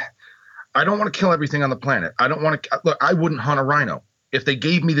I don't want to kill everything on the planet. I don't want to look. I wouldn't hunt a rhino. If they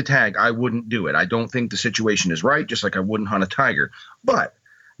gave me the tag, I wouldn't do it. I don't think the situation is right, just like I wouldn't hunt a tiger. But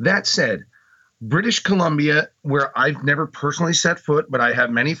that said, British Columbia, where I've never personally set foot, but I have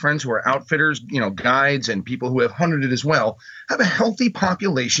many friends who are outfitters, guides and people who have hunted it as well, have a healthy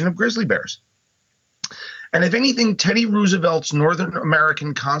population of grizzly bears. And if anything, Teddy Roosevelt's Northern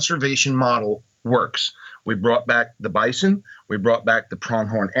American conservation model works. We brought back the bison. We brought back the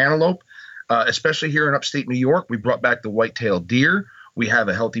pronghorn antelope. Especially here in upstate New York, we brought back the white-tailed deer. We have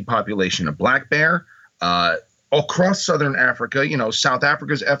a healthy population of black bear. Across southern Africa, South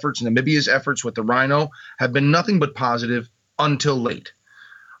Africa's efforts, Namibia's efforts with the rhino have been nothing but positive until late.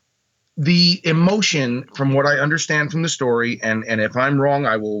 The emotion, from what I understand from the story, and if I'm wrong,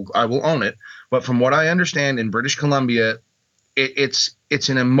 I will own it. But from what I understand in British Columbia, it's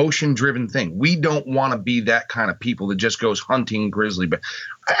an emotion-driven thing. We don't want to be that kind of people that just goes hunting grizzly bear.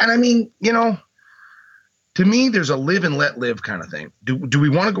 And I mean, to me, there's a live and let live kind of thing. Do we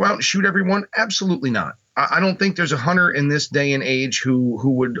want to go out and shoot everyone? Absolutely not. I don't think there's a hunter in this day and age who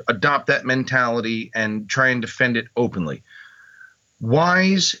would adopt that mentality and try and defend it openly.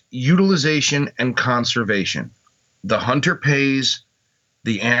 Wise utilization and conservation. The hunter pays,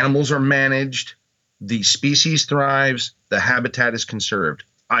 the animals are managed, the species thrives, the habitat is conserved.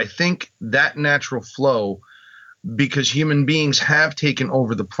 I think that natural flow, because human beings have taken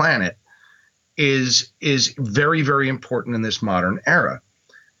over the planet, is very, very important in this modern era.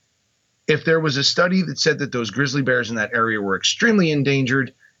 If there was a study that said that those grizzly bears in that area were extremely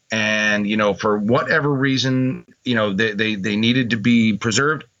endangered and, for whatever reason, they needed to be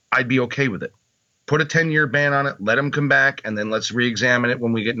preserved, I'd be okay with it. Put a 10-year ban on it, let them come back, and then let's re-examine it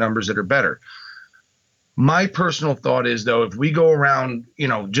when we get numbers that are better. My personal thought is, though, if we go around,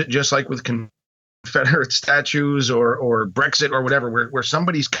 just like with Confederate statues or Brexit or whatever, where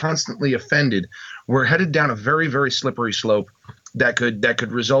somebody's constantly offended, we're headed down a very, very slippery slope that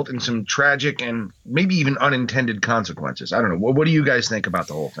could result in some tragic and maybe even unintended consequences. I don't know. What do you guys think about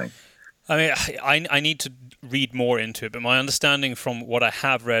the whole thing? I mean, I need to read more into it, but my understanding from what I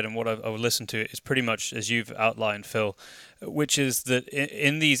have read and what I've listened to is pretty much as you've outlined, Phil, which is that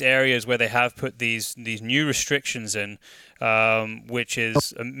in these areas where they have put these new restrictions in, which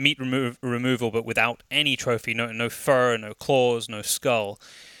is meat removal but without any trophy, no fur, no claws, no skull.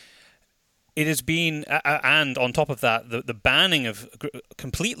 It has been, and on top of that, the banning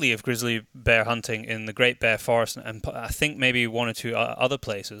completely of grizzly bear hunting in the Great Bear Forest, and I think maybe one or two other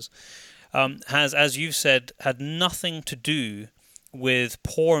places, has, as you've said, had nothing to do with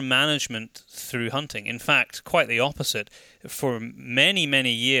poor management through hunting. In fact, quite the opposite. For many,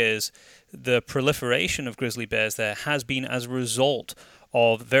 many years, the proliferation of grizzly bears there has been as a result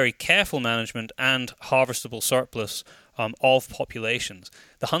of very careful management and harvestable surplus of populations.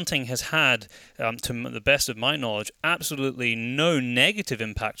 The hunting has had, to the best of my knowledge, absolutely no negative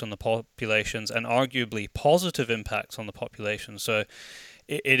impact on the populations and arguably positive impacts on the population. So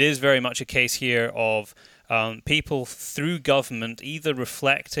it is very much a case here of people through government either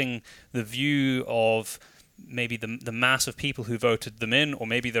reflecting the view of maybe the mass of people who voted them in, or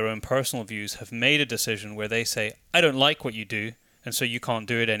maybe their own personal views, have made a decision where they say, I don't like what you do, and so you can't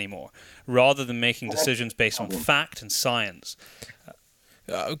do it anymore, rather than making decisions based on fact and science.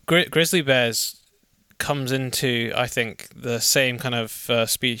 Grizzly bears comes into, I think, the same kind of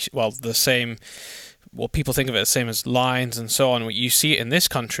the same well, people think of it the same as lions and so on. You see it in this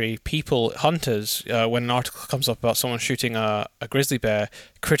country, hunters, when an article comes up about someone shooting a grizzly bear,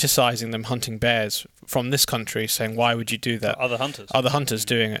 criticizing them hunting bears from this country, saying, why would you do that? Other hunters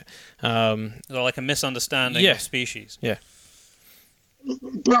doing it. So like a misunderstanding of species. Yeah.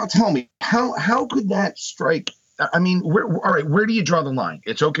 Well, tell me, how could that strike? I mean, all right, where do you draw the line?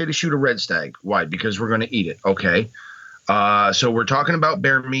 It's okay to shoot a red stag. Why? Because we're going to eat it. Okay. So we're talking about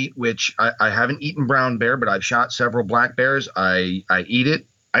bear meat, which I haven't eaten brown bear, but I've shot several black bears. I eat it.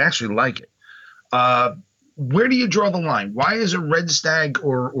 I actually like it. Where do you draw the line? Why is a red stag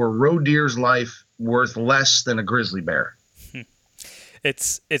or roe deer's life worth less than a grizzly bear?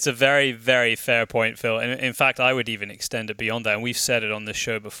 It's a very, very fair point, Phil. And in fact, I would even extend it beyond that. And we've said it on this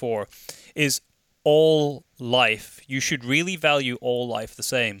show before, is all life. You should really value all life the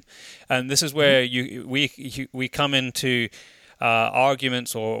same. And this is where we come into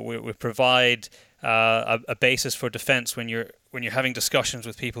arguments, or we provide a basis for defense when you're having discussions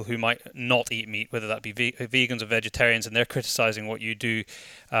with people who might not eat meat, whether that be vegans or vegetarians, and they're criticizing what you do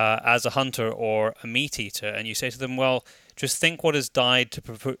as a hunter or a meat eater. And you say to them, well, just think what has died to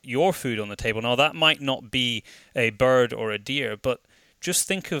put your food on the table. Now, that might not be a bird or a deer, but just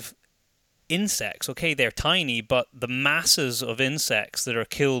think of insects. Okay, they're tiny, but the masses of insects that are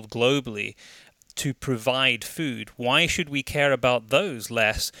killed globally to provide food, why should we care about those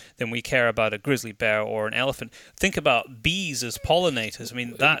less than we care about a grizzly bear or an elephant? Think about bees as pollinators. I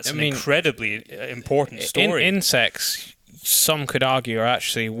mean, that's an incredibly important story. Insects, some could argue, are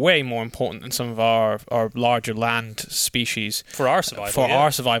actually way more important than some of our larger land species. For our survival.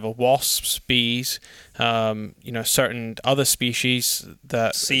 Our survival. Wasps, bees, certain other species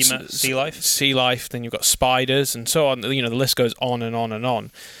that... Sea life? Sea life, then you've got spiders and so on. The list goes on and on and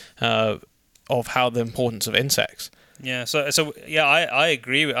on of how the importance of insects. Yeah, so I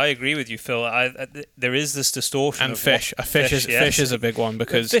agree with you, Phil. There is this distortion. And fish. Fish is a big one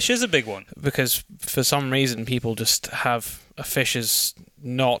because for some reason people just have a fish is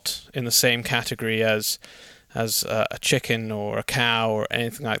not in the same category as a chicken or a cow or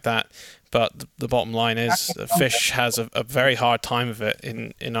anything like that. But the bottom line is, fish has a very hard time of it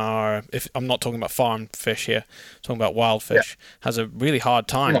in our. If I'm not talking about farmed fish here, I'm talking about wild fish, has a really hard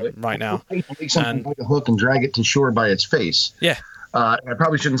time right now. Take something by the hook and drag it to shore by its face. Yeah. I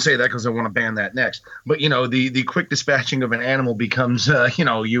probably shouldn't say that because I want to ban that next. But the quick dispatching of an animal becomes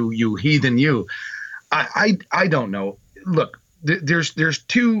you heathen you. I don't know. Look, there's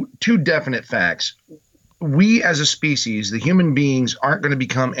two definite facts. We as a species, the human beings, aren't going to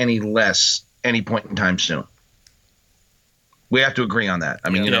become any less any point in time soon. We have to agree on that. I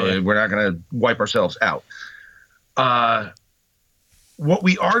mean, we're not going to wipe ourselves out. What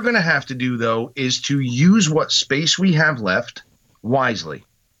we are going to have to do, though, is to use what space we have left wisely.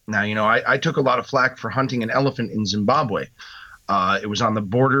 Now, I took a lot of flack for hunting an elephant in Zimbabwe. It was on the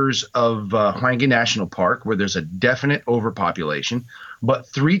borders of Hwange National Park, where there's a definite overpopulation. But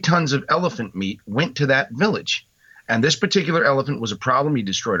 3 tons of elephant meat went to that village. And this particular elephant was a problem. He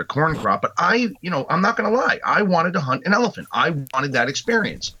destroyed a corn crop. But I'm not going to lie. I wanted to hunt an elephant. I wanted that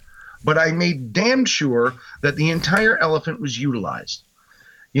experience. But I made damn sure that the entire elephant was utilized.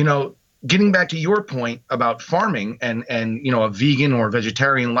 Getting back to your point about farming and a vegan or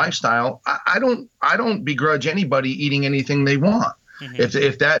vegetarian lifestyle, I don't begrudge anybody eating anything they want. Mm-hmm.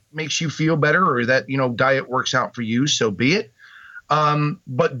 If that makes you feel better or that diet works out for you, so be it.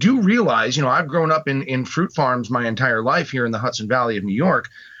 But do realize, I've grown up in fruit farms my entire life here in the Hudson Valley of New York.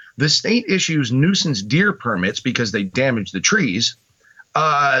 The state issues nuisance deer permits because they damage the trees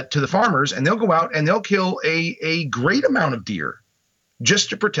to the farmers, and they'll go out and they'll kill a great amount of deer just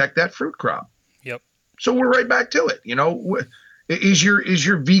to protect that fruit crop. Yep. So we're right back to it. Is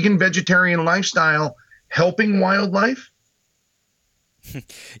your vegan vegetarian lifestyle helping wildlife?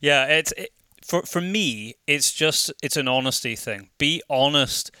 Yeah, For me, it's an honesty thing. Be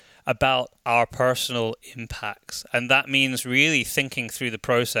honest about our personal impacts, and that means really thinking through the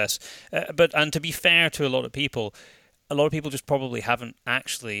process. And to be fair to a lot of people just probably haven't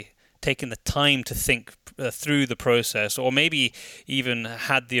actually taken the time to think through the process, or maybe even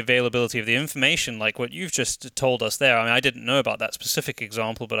had the availability of the information like what you've just told us there. I mean, I didn't know about that specific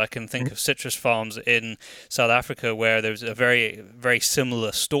example, but I can think of citrus farms in South Africa where there's a very, very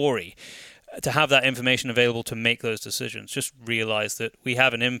similar story. To have that information available to make those decisions, just realize that we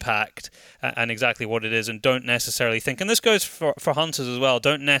have an impact and exactly what it is, and don't necessarily think, and this goes for hunters as well,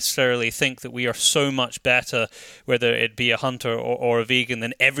 don't necessarily think that we are so much better, whether it be a hunter or a vegan,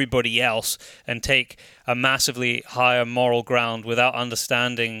 than everybody else, and take a massively higher moral ground without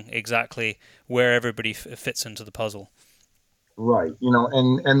understanding exactly where everybody fits into the puzzle. Right.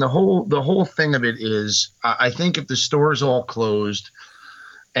 And the whole thing of it is, I think if the stores all closed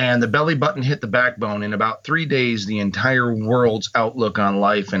and the belly button hit the backbone, in about 3 days, the entire world's outlook on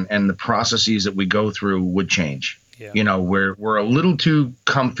life and the processes that we go through would change. Yeah. We're a little too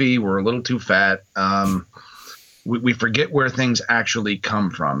comfy. We're a little too fat. We forget where things actually come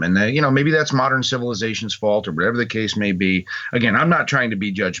from. And, maybe that's modern civilization's fault or whatever the case may be. Again, I'm not trying to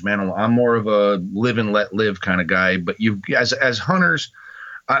be judgmental. I'm more of a live and let live kind of guy. But as hunters,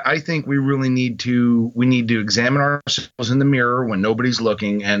 I think we really need to examine ourselves in the mirror when nobody's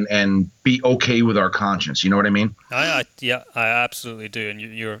looking and be okay with our conscience. You know what I mean? I absolutely do, and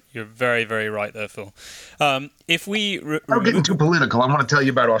you're very, very right there, Phil. If we I'm getting too political. I want to tell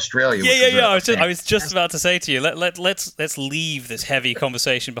you about Australia. Yeah. I was just about to say to you, let's leave this heavy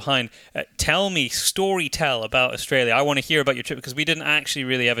conversation behind. Story tell about Australia. I want to hear about your trip because we didn't actually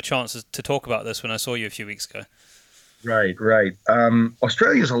really have a chance to talk about this when I saw you a few weeks ago. Right.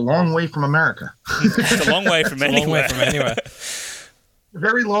 Australia is a long way from America. It's a long way from anywhere.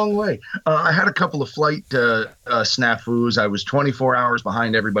 Very long way. I had a couple of flight snafus. I was 24 hours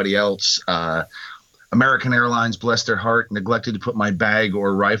behind everybody else. American Airlines, bless their heart, neglected to put my bag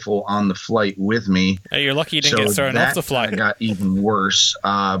or rifle on the flight with me. Hey, you're lucky you didn't get thrown off the flight. That got even worse.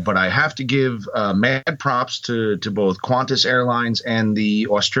 But I have to give mad props to both Qantas Airlines and the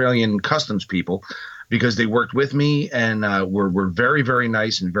Australian customs people, because they worked with me and were very, very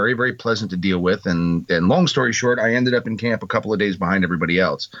nice and very, very pleasant to deal with. And long story short, I ended up in camp a couple of days behind everybody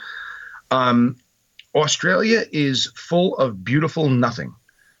else. Australia is full of beautiful nothing.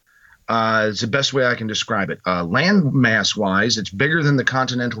 It's the best way I can describe it. Land mass-wise, it's bigger than the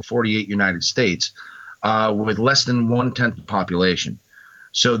continental 48 United States, with less than 1/10 the population.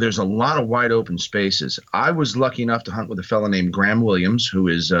 So there's a lot of wide open spaces. I was lucky enough to hunt with a fellow named Graham Williams, who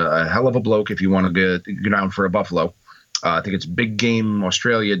is a hell of a bloke if you want to go down for a buffalo. I think it's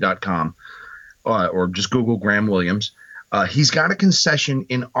biggameaustralia.com, or just Google Graham Williams. He's got a concession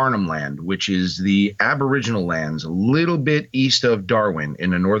in Arnhem Land, which is the Aboriginal lands, a little bit east of Darwin in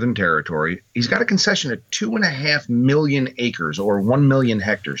the Northern Territory. He's got a concession of 2.5 million acres, or 1 million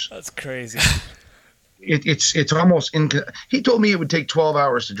hectares. That's crazy. It's almost he told me it would take 12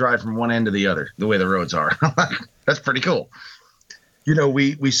 hours to drive from one end to the other, the way the roads are. That's pretty cool.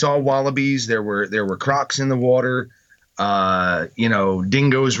 We saw wallabies. There were crocs in the water.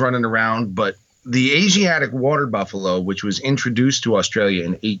 Dingoes running around. But the Asiatic water buffalo, which was introduced to Australia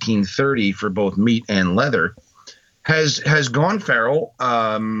in 1830 for both meat and leather, has gone feral,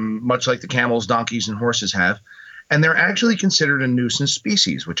 much like the camels, donkeys, and horses have. And they're actually considered a nuisance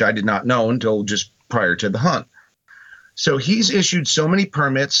species, which I did not know until just prior to the hunt. So he's issued so many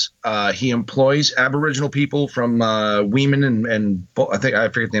permits. He employs Aboriginal people from Weeman and I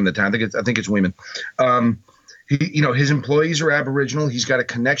forget the name of the town. I think it's Weeman. His employees are Aboriginal. He's got a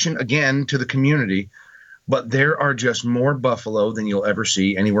connection again to the community, but there are just more buffalo than you'll ever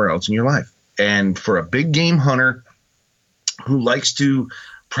see anywhere else in your life. And for a big game hunter who likes to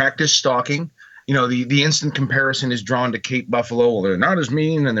practice stalking, the instant comparison is drawn to Cape buffalo. Well, they're not as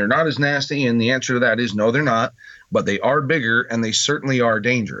mean and they're not as nasty. And the answer to that is no, they're not. But they are bigger and they certainly are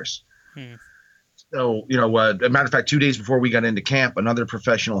dangerous. So, as a matter of fact, 2 days before we got into camp, another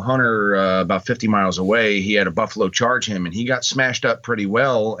professional hunter about 50 miles away, he had a buffalo charge him and he got smashed up pretty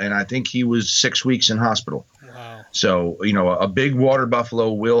well. And I think he was 6 weeks in hospital. Wow. So, a big water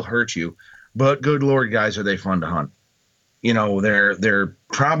buffalo will hurt you. But good Lord, guys, are they fun to hunt. They're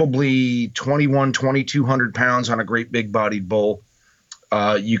probably 2,200 pounds on a great big bodied bull.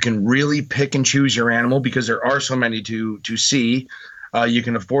 You can really pick and choose your animal because there are so many to see. You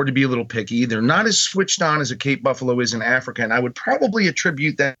can afford to be a little picky. They're not as switched on as a Cape buffalo is in Africa, and I would probably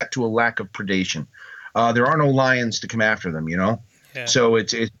attribute that to a lack of predation. There are no lions to come after them, Yeah. So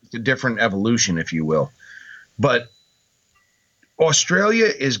it's a different evolution, if you will. But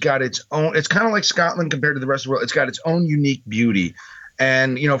Australia has got its own – it's kind of like Scotland compared to the rest of the world. It's got its own unique beauty.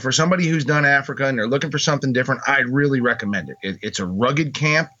 And, for somebody who's done Africa and they're looking for something different, I'd really recommend it. It's a rugged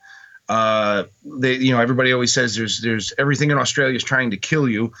camp. Everybody always says there's everything in Australia is trying to kill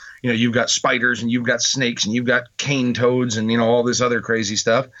you. You've got spiders and you've got snakes and you've got cane toads and, all this other crazy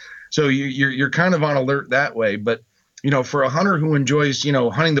stuff. So you're kind of on alert that way. But, for a hunter who enjoys,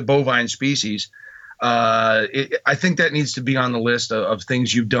 hunting the bovine species – I think that needs to be on the list of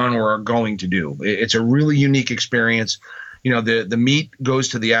things you've done or are going to do. It's a really unique experience. The meat goes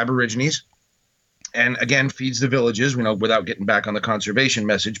to the Aborigines and, again, feeds the villages, without getting back on the conservation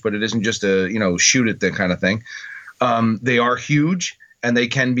message, but it isn't just a, shoot at the kind of thing. They are huge and they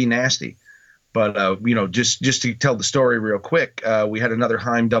can be nasty. But, just to tell the story real quick, we had another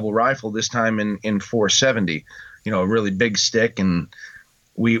Heim double rifle, this time in 470. a really big stick, and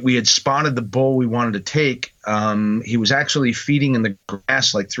we had spotted the bull we wanted to take. He was actually feeding in the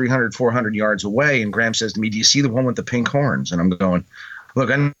grass like 300, 400 yards away, and Graham says to me, "Do you see the one with the pink horns?" And I'm going,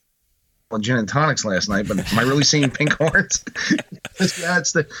 "Look, I know gin and tonics last night, but am I really seeing pink horns?" Yeah,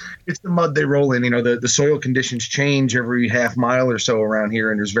 it's the mud they roll in. The soil conditions change every half mile or so around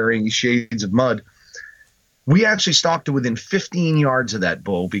here, and there's varying shades of mud. We actually stalked to within 15 yards of that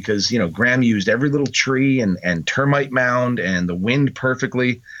bull because, Graham used every little tree and termite mound and the wind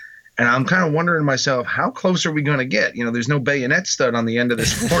perfectly. And I'm kind of wondering to myself, how close are we going to get? There's no bayonet stud on the end of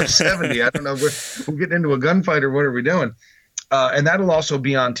this 470. I don't know if we're getting into a gunfight or what are we doing? And that'll also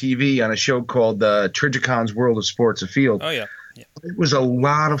be on TV on a show called Trigicon's World of Sports Afield. Oh, yeah. It was a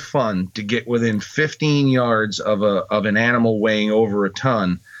lot of fun to get within 15 yards of an animal weighing over a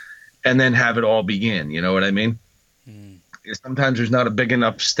ton and then have it all begin. You know what I mean? Sometimes there's not a big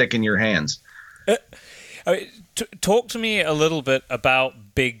enough stick in your hands. Talk to me a little bit about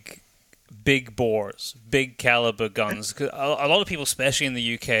big bores, big caliber guns. 'Cause a lot of people, especially in the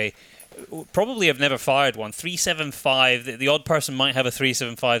UK, probably have never fired one. 375, the odd person might have a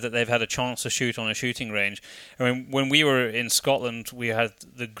 375 that they've had a chance to shoot on a shooting range. I mean, when we were in Scotland, we had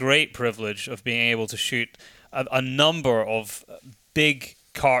the great privilege of being able to shoot a number of big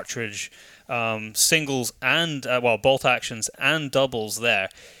cartridge singles and bolt actions and doubles there.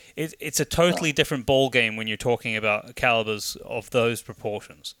 It's a totally different ball game when you're talking about calibers of those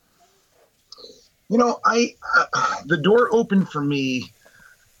proportions. The door opened for me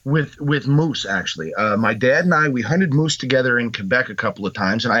with moose, actually. My dad and I, we hunted moose together in Quebec a couple of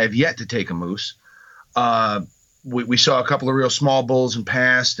times, and I have yet to take a moose. We saw a couple of real small bulls and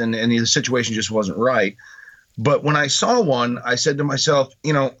passed, and the situation just wasn't right. But when I saw one, I said to myself,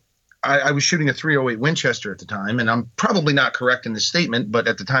 I was shooting a .308 Winchester at the time, and I'm probably not correct in this statement, but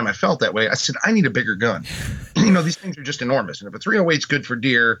at the time I felt that way. I said, I need a bigger gun. These things are just enormous. And if a .308 is good for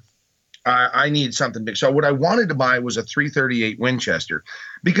deer, I need something big. So what I wanted to buy was a .338 Winchester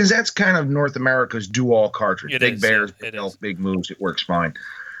because that's kind of North America's do-all cartridge. Big bears, big elk, big moves. It works fine.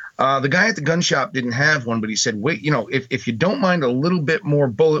 The guy at the gun shop didn't have one, but he said, wait, if you don't mind a little bit more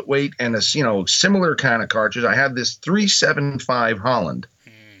bullet weight and a, similar kind of cartridge, I have this 375 Holland.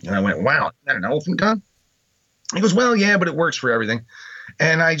 And I went, wow, is that an elephant gun? He goes, well, yeah, but it works for everything.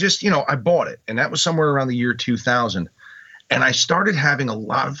 And I just, I bought it. And that was somewhere around the year 2000. And I started having a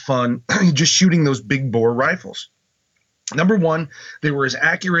lot of fun just shooting those big bore rifles. Number one, they were as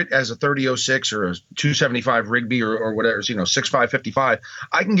accurate as a 30-06 or a 275 Rigby or whatever, 6.555.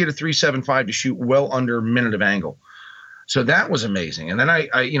 I can get a 375 to shoot well under a minute of angle. So that was amazing. And then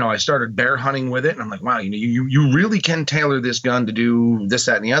I started bear hunting with it, and I'm like, wow, you really can tailor this gun to do this,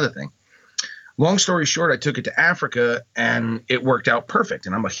 that, and the other thing. Long story short, I took it to Africa, and it worked out perfect.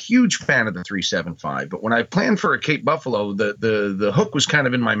 And I'm a huge fan of the 375. But when I planned for a Cape Buffalo, the hook was kind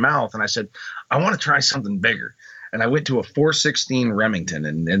of in my mouth, and I said, I want to try something bigger. And I went to a 416 Remington,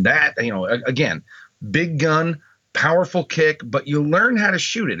 and that, again, big gun, powerful kick, but you learn how to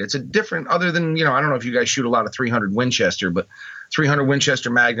shoot it. It's a different, other than, I don't know if you guys shoot a lot of 300 Winchester, but 300 Winchester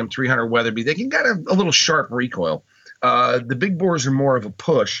Magnum, 300 Weatherby, they can get a little sharp recoil. The big bores are more of a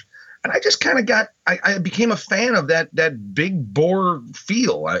push. And I just kind of I became a fan of that big bore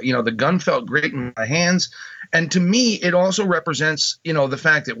feel. The gun felt great in my hands. And to me, it also represents, the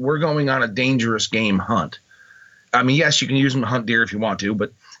fact that we're going on a dangerous game hunt. I mean, yes, you can use them to hunt deer if you want to,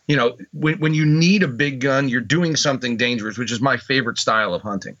 but when you need a big gun, you're doing something dangerous, which is my favorite style of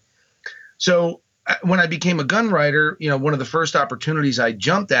hunting. So when I became a gun writer, one of the first opportunities I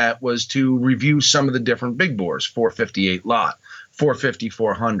jumped at was to review some of the different big bores, 458 Lot, 450,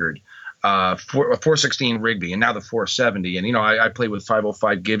 400, 416 Rigby, and now the 470. And, I play with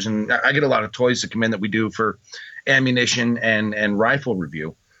 505 Gibbs, and I get a lot of toys that come in that we do for ammunition and rifle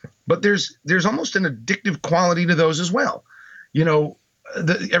review. But there's almost an addictive quality to those as well. You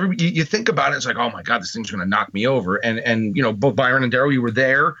think about it, it's like, oh my God, this thing's going to knock me over. And both Byron and Daryl, you were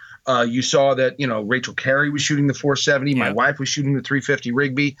there. You saw that, Rachel Carey was shooting the 470. My wife was shooting the 350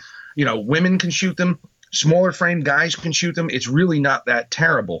 Rigby. Women can shoot them. Smaller frame guys can shoot them. It's really not that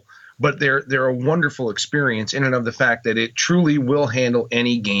terrible. But they're a wonderful experience in and of the fact that it truly will handle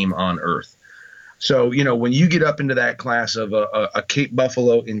any game on earth. So, when you get up into that class of a Cape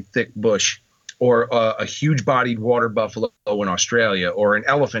Buffalo in thick bush, or a huge-bodied water buffalo in Australia, or an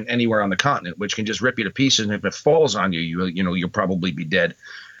elephant anywhere on the continent, which can just rip you to pieces, and if it falls on you, you'll probably be dead.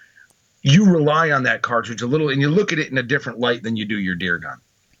 You rely on that cartridge a little, and you look at it in a different light than you do your deer gun.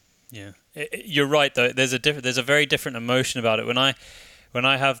 Yeah, you're right though. There's a very different emotion about it. When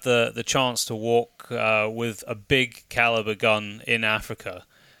I have the chance to walk with a big caliber gun in Africa,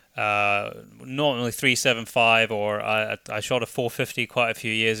 normally 375, or I shot a 450 quite a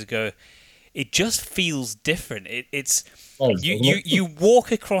few years ago. It just feels different. It's you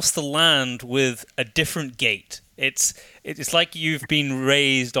walk across the land with a different gait. It's like you've been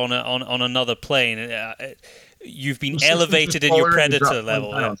raised on another plane. You've been elevated in your predator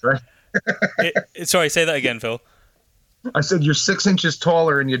level. Pounds, right? Sorry, say that again, Phil. I said you're 6 inches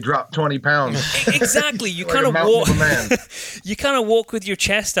taller and you drop 20 pounds. Exactly. You like kind of walk. Man. You kind of walk with your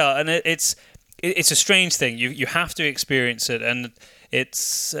chest out, and it's a strange thing. You have to experience it, and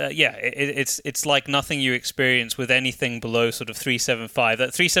it's it's like nothing you experience with anything below sort of 375.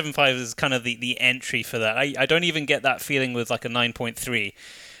 That 375 is kind of the entry for that. I don't even get that feeling with like a 9.3.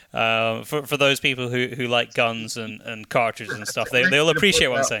 For those people who like guns and cartridges and stuff, they'll appreciate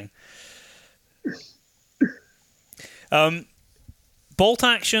what I'm saying. Bolt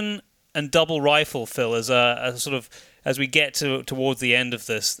action and double rifle, Phil, as a sort of, as we get towards the end of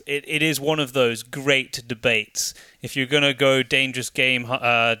this, it is one of those great debates. If you're going to go dangerous game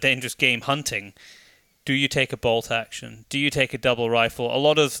hunting, do you take a bolt action? Do you take a double rifle? A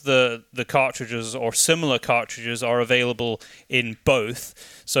lot of the cartridges or similar cartridges are available in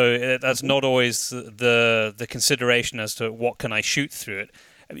both, so that's not always the consideration as to what can I shoot through it.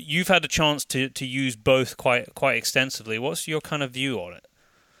 You've had a chance to use both quite extensively. What's your kind of view on it?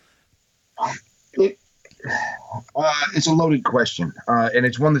 It's a loaded question, and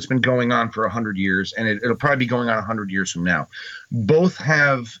it's one that's been going on for 100 years, and it'll probably be going on 100 years from now. Both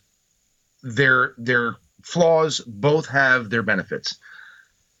have their flaws, both have their benefits.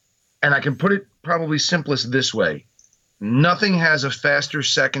 And I can put it probably simplest this way. Nothing has a faster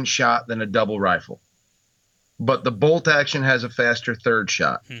second shot than a double rifle, but the bolt action has a faster third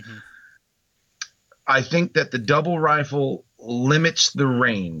shot. Mm-hmm. I think that the double rifle limits the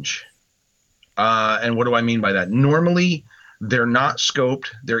range. And what do I mean by that? Normally, they're not scoped.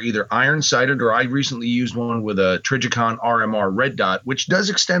 They're either iron-sighted, or I recently used one with a Trijicon RMR red dot, which does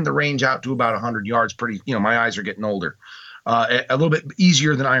extend the range out to about 100 yards. My eyes are getting older. A little bit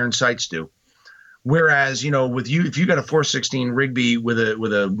easier than iron sights do. Whereas, with you, if you got a 416 Rigby with a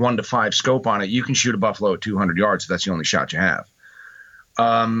 1-to-5 scope on it, you can shoot a buffalo at 200 yards if that's the only shot you have.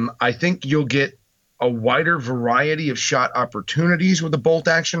 I think you'll get a wider variety of shot opportunities with a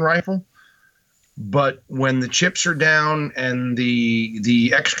bolt-action rifle. But when the chips are down and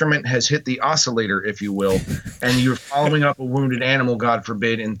the excrement has hit the oscillator, if you will, and you're following up a wounded animal, God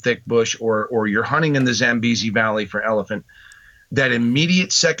forbid, in thick bush, or you're hunting in the Zambezi Valley for elephant, that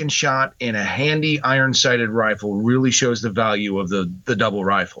immediate second shot in a handy iron-sighted rifle really shows the value of the double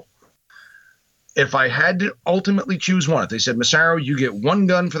rifle. If I had to ultimately choose one, if they said, Massaro, you get one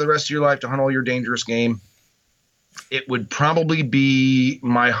gun for the rest of your life to hunt all your dangerous game, it would probably be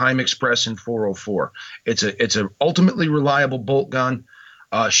my Heim Express in 404. It's a ultimately reliable bolt gun,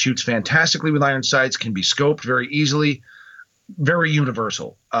 shoots fantastically with iron sights, can be scoped very easily, very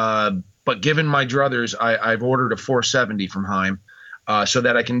universal. But given my druthers, I've ordered a 470 from Heim so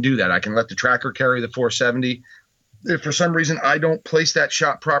that I can do that. I can let the tracker carry the 470. If for some reason I don't place that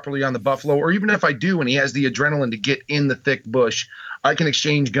shot properly on the buffalo, or even if I do and he has the adrenaline to get in the thick bush, I can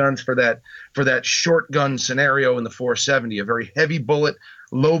exchange guns for that short gun scenario in the 470, a very heavy bullet,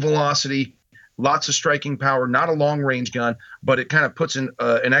 low velocity, lots of striking power, not a long range gun, but it kind of puts an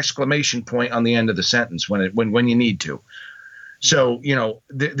exclamation point on the end of the sentence when you need to. So,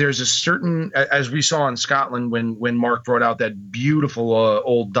 there's a certain, as we saw in Scotland when Mark brought out that beautiful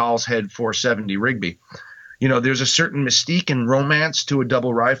old doll's head 470 Rigby, there's a certain mystique and romance to a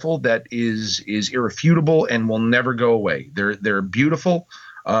double rifle that is irrefutable and will never go away. They're beautiful.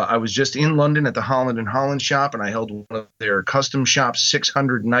 I was just in London at the Holland & Holland shop, and I held one of their custom shop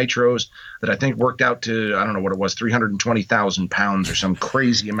 600 nitros that I think worked out to, I don't know what it was, 320,000 pounds or some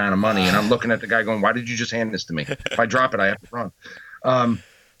crazy amount of money. And I'm looking at the guy going, why did you just hand this to me? If I drop it, I have to run.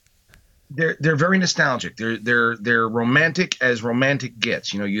 They're very nostalgic. They're romantic as romantic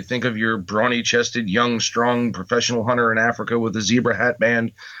gets. You think of your brawny-chested, young, strong professional hunter in Africa with a zebra hat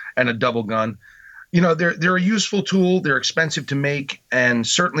band and a double gun. They're a useful tool. They're expensive to make and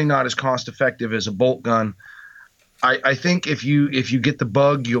certainly not as cost-effective as a bolt gun. I think if you get the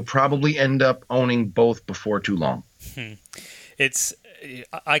bug, you'll probably end up owning both before too long.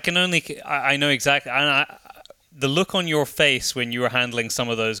 I know exactly. And the look on your face when you were handling some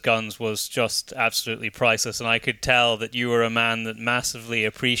of those guns was just absolutely priceless, and I could tell that you were a man that massively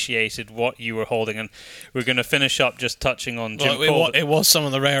appreciated what you were holding. And we're going to finish up just touching on Jim Corbett. It was some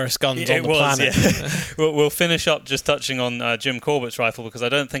of the rarest guns on the planet. Yeah. We'll finish up just touching on Jim Corbett's rifle, because I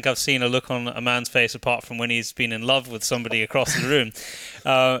don't think I've seen a look on a man's face apart from when he's been in love with somebody across the room.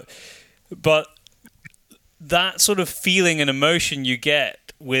 But that sort of feeling and emotion you get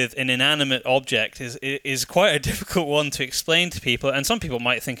with an inanimate object is quite a difficult one to explain to people, and some people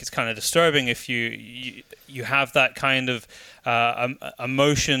might think it's kind of disturbing if you have that kind of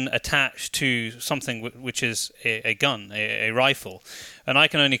emotion attached to something which is a gun, a rifle. And I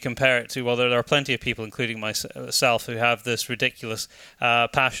can only compare it to, well, there are plenty of people, including myself, who have this ridiculous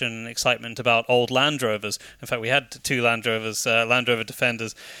passion and excitement about old Land Rovers. In fact, we had 2 Land Rovers, Land Rover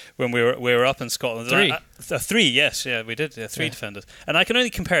Defenders, when we were up in Scotland. 3. 3, yes, yeah, we did. Yeah, 3 Defenders. And I can only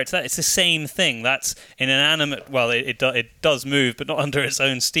compare it to that. It's the same thing. That's an inanimate. Well, it does move, but not under its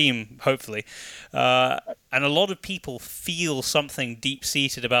own steam, hopefully. And a lot of people feel something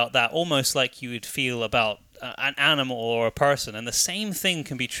deep-seated about that, almost like you would feel about an animal or a person. And the same thing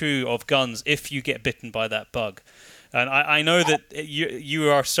can be true of guns if you get bitten by that bug. And I know that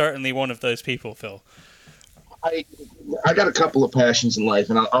you are certainly one of those people, Phil. I got a couple of passions in life,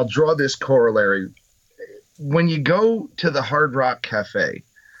 and I'll draw this corollary. When you go to the Hard Rock Cafe,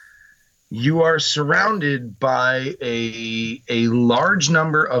 you are surrounded by a large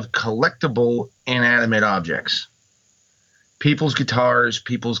number of collectible inanimate objects. People's guitars,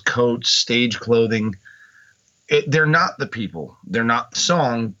 people's coats, stage clothing. They're not the people. They're not the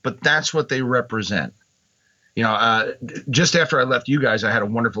song, but that's what they represent. You know, just after I left you guys, I had a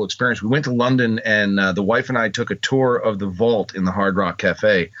wonderful experience. We went to London, and the wife and I took a tour of the vault in the Hard Rock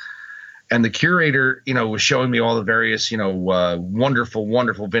Cafe. And the curator, you know, was showing me all the various, you know, wonderful,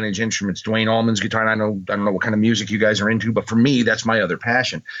 wonderful vintage instruments. Duane Allman's guitar. And I don't know what kind of music you guys are into, but for me, that's my other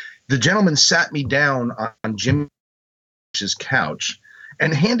passion. The gentleman sat me down on Jim's couch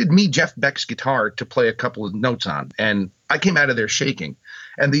and handed me Jeff Beck's guitar to play a couple of notes on. And I came out of there shaking.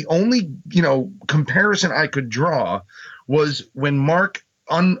 And the only, you know, comparison I could draw was when Mark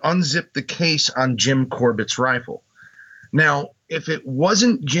unzipped the case on Jim Corbett's rifle. Now, if it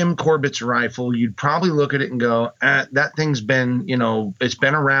wasn't Jim Corbett's rifle, you'd probably look at it and go, that thing's been, you know, it's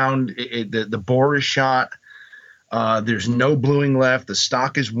been around. The bore is shot. There's no bluing left. The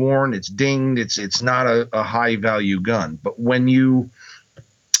stock is worn. It's dinged. It's not a high value gun. But when you,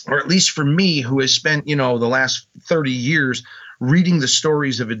 or at least for me, who has spent, you know, the last 30 years reading the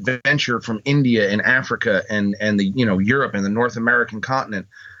stories of adventure from India and Africa and the, you know, Europe and the North American continent,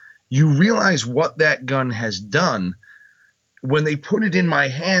 you realize what that gun has done. When they put it in my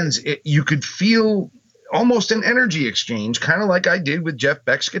hands, you could feel almost an energy exchange, kind of like I did with Jeff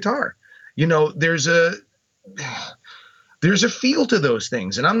Beck's guitar. You know, there's a feel to those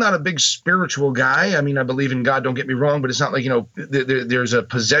things. And I'm not a big spiritual guy. I mean, I believe in God, don't get me wrong, but it's not like, you know, there's a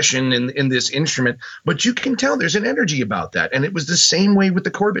possession in this instrument. But you can tell there's an energy about that. And it was the same way with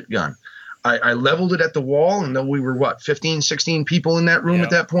the Corbett gun. I leveled it at the wall, and though we were, 15, 16 people in that room at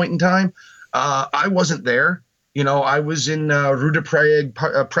that point in time, I wasn't there. You know, I was in Rudraprayag,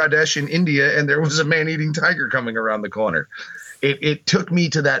 Pradesh in India, and there was a man-eating tiger coming around the corner. It took me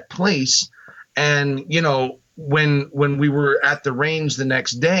to that place. And, you know, when we were at the range the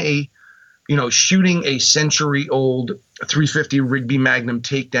next day, you know, shooting a century-old 350 Rigby Magnum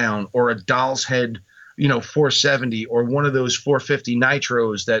takedown or a Doll's Head, you know, 470 or one of those 450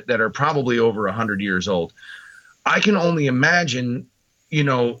 Nitros that are probably over 100 years old, I can only imagine, you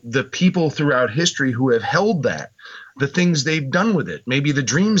know, the people throughout history who have held that, the things they've done with it, maybe the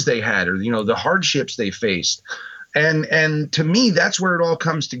dreams they had, or, you know, the hardships they faced. And to me, that's where it all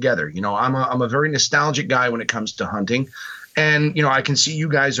comes together. You know, I'm a very nostalgic guy when it comes to hunting. And, you know, I can see you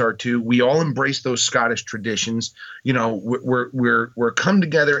guys are too. We all embrace those Scottish traditions. You know, we're come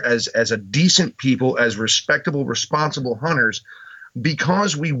together as a decent people, as respectable, responsible hunters,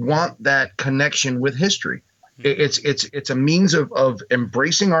 because we want that connection with history. It's a means of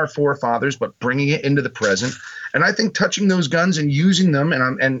embracing our forefathers, but bringing it into the present. And I think touching those guns and using them,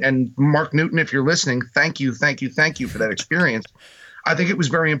 and Mark Newton, if you're listening, thank you for that experience. I think it was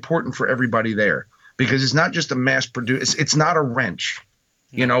very important for everybody there, because it's not just a mass produce. It's not a wrench,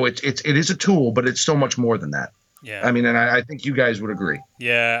 you know. It is a tool, but it's so much more than that. Yeah. I mean, and I think you guys would agree.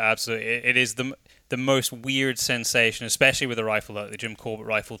 Yeah, absolutely. It is the most weird sensation, especially with a rifle like the Jim Corbett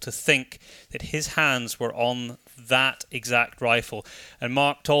rifle, to think that his hands were on that exact rifle. And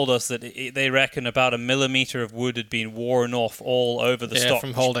Mark told us that they reckon about 1 millimeter of wood had been worn off all over the stock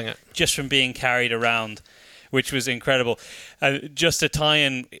from holding it, just from being carried around, which was incredible. Just to tie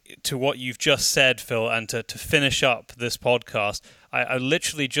in to what you've just said, Phil, and to finish up this podcast, I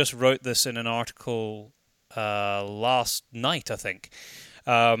literally just wrote this in an article last night, I think,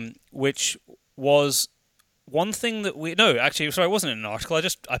 which was one thing that it wasn't in an article.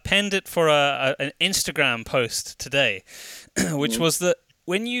 I penned it for an Instagram post today, which was that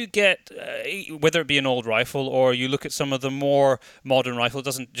when you get, whether it be an old rifle or you look at some of the more modern rifle, it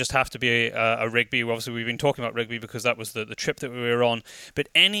doesn't just have to be a Rigby. Obviously, we've been talking about Rigby because that was the trip that we were on. But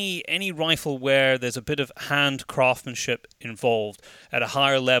any rifle where there's a bit of hand craftsmanship involved at a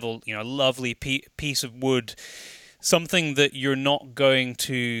higher level, a lovely piece of wood, something that you're not going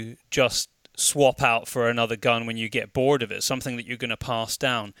to just swap out for another gun when you get bored of it, something that you're going to pass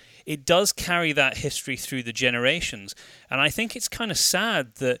down. It does carry that history through the generations. And I think it's kind of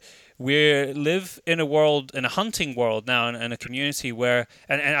sad that we live in a hunting world now, in a community where,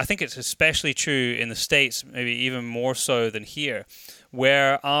 and I think it's especially true in the States, maybe even more so than here,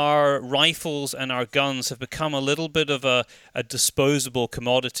 where our rifles and our guns have become a little bit of a disposable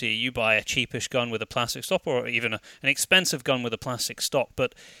commodity. You buy a cheapish gun with a plastic stock, or even an expensive gun with a plastic stock,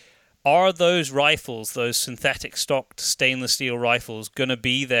 but are those rifles, those synthetic stocked stainless steel rifles, going to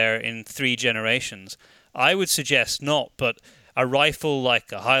be there in 3 generations? I would suggest not, but a rifle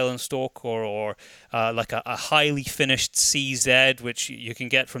like a Highland stock or like a highly finished CZ, which you can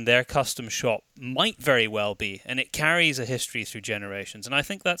get from their custom shop, might very well be, and it carries a history through generations. And I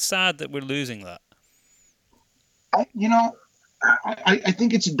think that's sad that we're losing that. I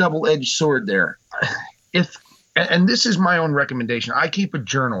think it's a double-edged sword there. And this is my own recommendation. I keep a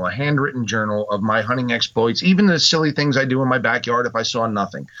journal, a handwritten journal of my hunting exploits, even the silly things I do in my backyard if I saw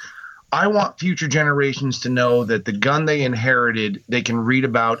nothing. I want future generations to know that the gun they inherited, they can read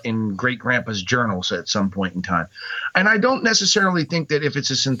about in great-grandpa's journals at some point in time. And I don't necessarily think that if it's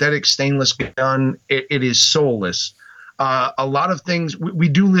a synthetic stainless gun, it is soulless. A lot of things, we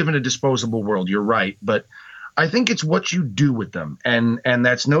do live in a disposable world, you're right, but I think it's what you do with them. And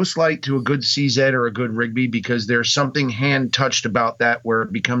that's no slight to a good CZ or a good Rigby, because there's something hand-touched about that where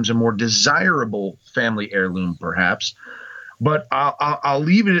it becomes a more desirable family heirloom, perhaps. But I'll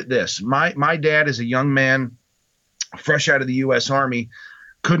leave it at this. My dad is a young man, fresh out of the U.S. Army,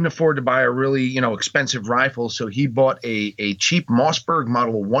 couldn't afford to buy a really expensive rifle, so he bought a cheap Mossberg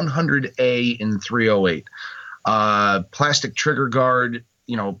Model 100A in .308, plastic trigger guard,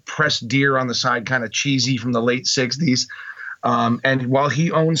 pressed deer on the side, kind of cheesy from the late 60s. And while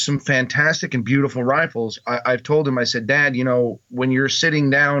he owns some fantastic and beautiful rifles, I've told him, I said, Dad, when you're sitting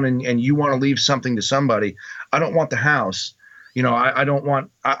down and you want to leave something to somebody, I don't want the house.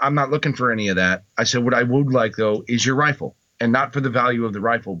 I'm not looking for any of that. I said, what I would like, though, is your rifle, and not for the value of the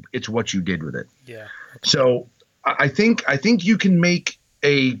rifle. It's what you did with it. Yeah. Okay. So I think you can make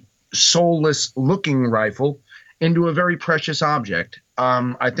a soulless looking rifle into a very precious object.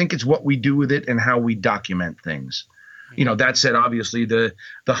 I think it's what we do with it and how we document things. That said, obviously the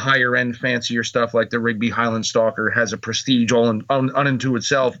higher end, fancier stuff like the Rigby Highland Stalker has a prestige all unto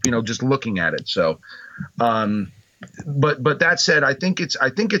itself, just looking at it. So, but that said, I think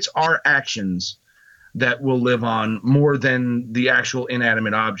it's our actions that will live on more than the actual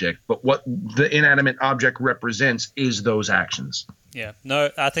inanimate object. But what the inanimate object represents is those actions. Yeah, no,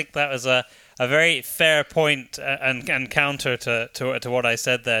 I think that was a very fair point and counter to what I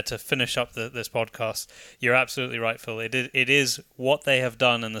said there to finish up this podcast. You're absolutely right, Phil. It is what they have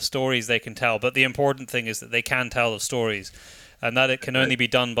done and the stories they can tell. But the important thing is that they can tell the stories, and that it can only be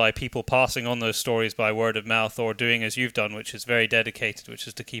done by people passing on those stories by word of mouth, or doing as you've done, which is very dedicated, which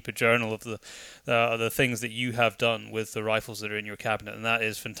is to keep a journal of the things that you have done with the rifles that are in your cabinet. And that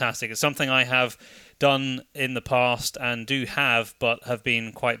is fantastic. It's something I have done in the past and do have, but have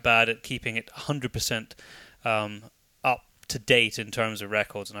been quite bad at keeping it 100% up to date in terms of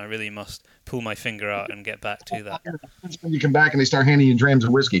records, and I really must pull my finger out and get back to that. When you come back and they start handing you drams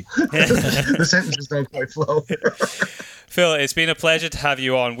of whiskey, the sentences don't quite flow. Phil, it's been a pleasure to have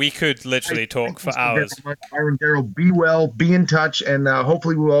you on. We could literally talk for hours. Byron Darrell, be well, be in touch, and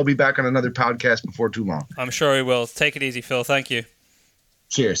hopefully we'll all be back on another podcast before too long. I'm sure we will. Take it easy, Phil. Thank you.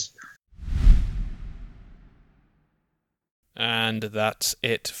 Cheers. And that's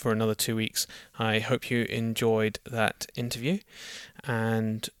it for another 2 weeks. I hope you enjoyed that interview.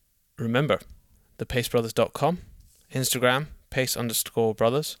 And remember, thepacebrothers.com, Instagram,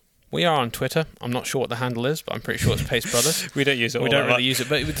 pace_brothers. We are on Twitter. I'm not sure what the handle is, but I'm pretty sure it's Pace Brothers. We don't use it. We don't really use it.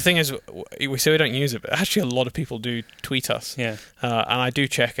 But the thing is, we say we don't use it, but actually a lot of people do tweet us. Yeah. And I do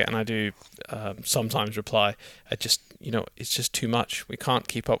check it, and I do sometimes reply. It's just too much. We can't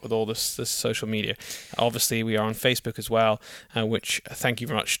keep up with all this social media. Obviously, we are on Facebook as well, which thank you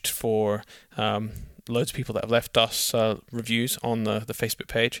very much for loads of people that have left us reviews on the Facebook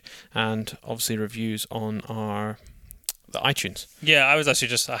page, and obviously reviews on the iTunes. Yeah,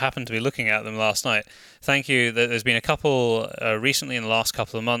 I happened to be looking at them last night. Thank you. There's been a couple recently in the last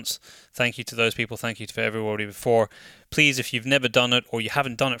couple of months. Thank you to those people. Thank you to everybody before. Please, if you've never done it or you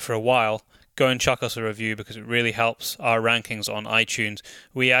haven't done it for a while, go and chuck us a review, because it really helps our rankings on iTunes.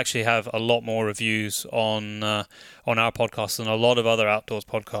 We actually have a lot more reviews on our podcast than a lot of other outdoors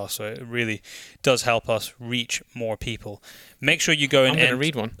podcasts, so it really does help us reach more people. Make sure you go and... I'm going to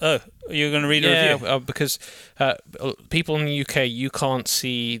read one. Oh, you're going to read a review? Yeah, because people in the UK, you can't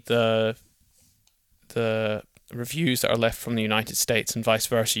see the reviews that are left from the United States, and vice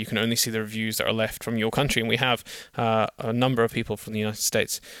versa. You can only see the reviews that are left from your country, and we have a number of people from the United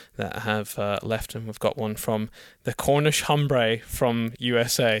States that have left, and we've got one from the Cornish Humbre from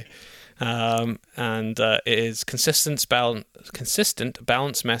USA, and it is consistent,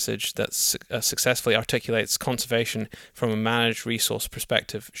 balanced message that successfully articulates conservation from a managed resource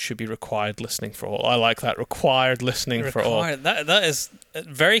perspective should be required listening for all. I like that, required listening for all. That is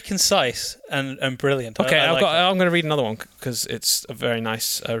very concise and brilliant. Okay, I'm going to read another one because it's a very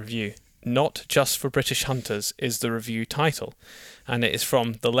nice review. Not Just for British Hunters is the review title, and it is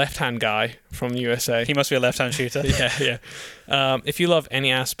from the left-hand guy from the USA. He must be a left-hand shooter. Yeah. If you love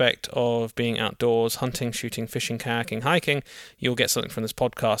any aspect of being outdoors, hunting, shooting, fishing, kayaking, hiking, you'll get something from this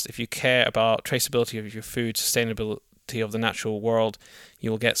podcast. If you care about traceability of your food, sustainability of the natural world,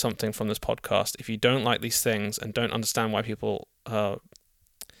 you will get something from this podcast. If you don't like these things and don't understand why people go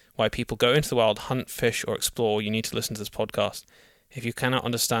into the wild, hunt, fish, or explore, you need to listen to this podcast. If you cannot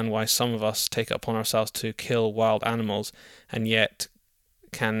understand why some of us take it upon ourselves to kill wild animals and yet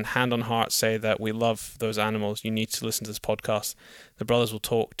can hand on heart say that we love those animals, you need to listen to this podcast. The brothers will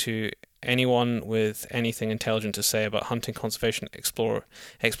talk to anyone with anything intelligent to say about hunting, conservation,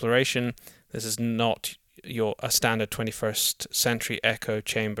 exploration. This is not a standard 21st century echo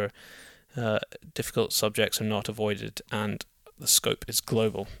chamber. Difficult subjects are not avoided, and the scope is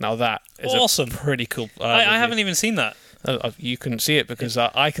global. Now that is awesome. A pretty cool... I haven't even seen that. You can see it because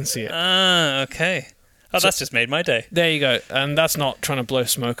I can see it. Okay. That's just made my day. There you go. And that's not trying to blow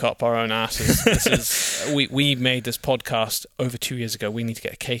smoke up our own asses. This is we made this podcast over 2 years ago. We need to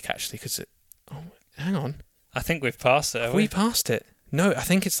get a cake, actually, because hang on. I think we've passed it, have we? We passed it. No, I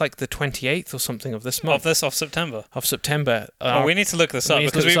think it's like the 28th or something of this month. Of September? Of September. We need to look this up,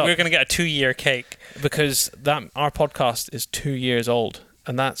 because we're going to get a 2-year cake. Because our podcast is 2 years old,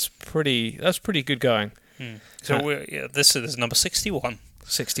 and that's pretty good going. So this is number 61.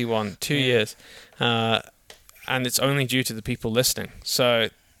 61, 2 years. And it's only due to the people listening. So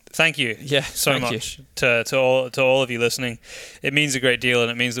thank you so much to all of you listening. It means a great deal,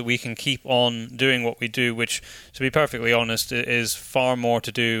 and it means that we can keep on doing what we do, which, to be perfectly honest, is far more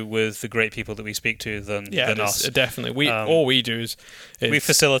to do with the great people that we speak to than us. Definitely. All we do is we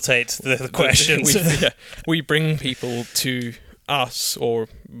facilitate the questions. We bring people to us or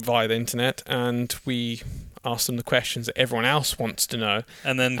via the internet, and we ask them the questions that everyone else wants to know,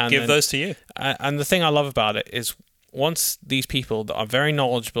 and then give those to you. And the thing I love about it is, once these people that are very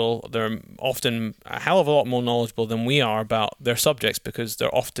knowledgeable, they're often a hell of a lot more knowledgeable than we are about their subjects, because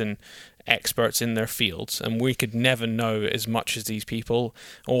they're often experts in their fields, and we could never know as much as these people,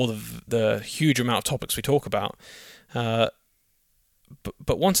 all the huge amount of topics we talk about. But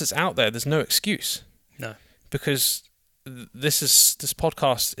once it's out there, there's no excuse. No, because this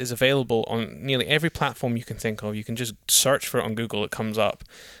podcast is available on nearly every platform you can think of. You can just search for it on Google; it comes up.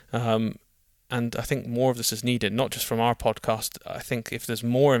 And I think more of this is needed, not just from our podcast. I think if there's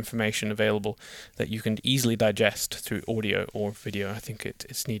more information available that you can easily digest through audio or video, I think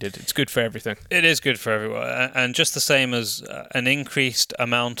it's needed. It's good for everything. It is good for everyone. And just the same as an increased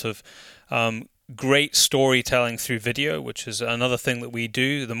amount of great storytelling through video, which is another thing that we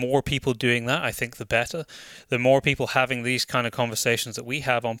do. The more people doing that, I think the better. The more people having these kind of conversations that we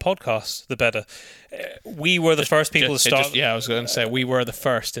have on podcasts, the better. We were the first people to start. I was going to say we were the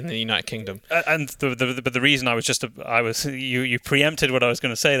first in the United Kingdom. And the reason you preempted what I was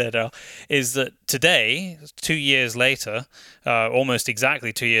going to say there, Dale, is that today, 2 years later, almost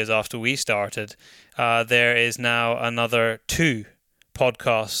exactly 2 years after we started, there is now another 2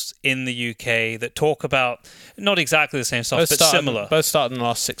 podcasts in the UK that talk about not exactly the same stuff, but similar. Both started in the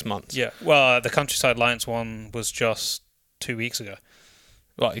last 6 months. Yeah. Well, the Countryside Alliance one was just 2 weeks ago.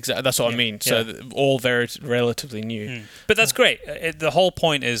 Well, exactly. That's what I mean. So all very relatively new. But that's great. The whole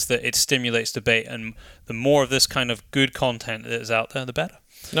point is that it stimulates debate, and the more of this kind of good content that is out there, the better.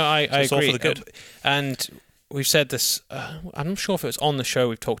 No, I agree. It's all for the good. And we've said this. I'm not sure if it was on the show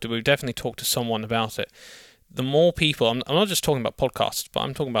we've definitely talked to someone about it. The more people, I'm not just talking about podcasts, but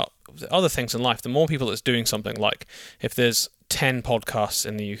I'm talking about other things in life. The more people that's doing something, like if there's 10 podcasts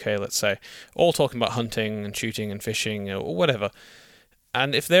in the UK, let's say, all talking about hunting and shooting and fishing or whatever,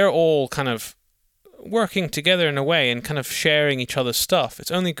 and if they're all kind of working together in a way and kind of sharing each other's stuff, it's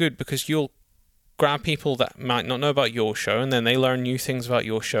only good, because you'll grab people that might not know about your show, and then they learn new things about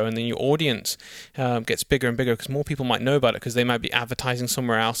your show, and then your audience gets bigger and bigger because more people might know about it because they might be advertising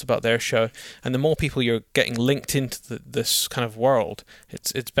somewhere else about their show, and the more people you're getting linked into this kind of world,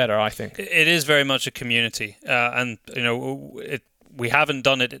 it's better, I think. It is very much a community, and we haven't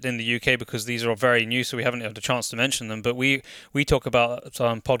done it in the UK because these are very new, so we haven't had a chance to mention them. But we talk about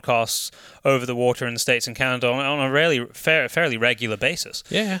podcasts over the water in the States and Canada on a fairly regular basis.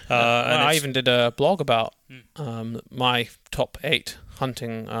 Yeah. And I even did a blog about my top 8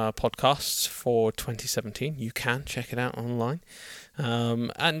 hunting podcasts for 2017. You can check it out online.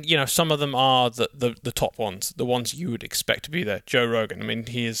 And some of them are the top ones, the ones you would expect to be there. Joe Rogan, I mean,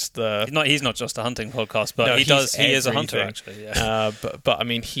 he's not just a hunting podcast, but he is a hunter actually. Yeah. But I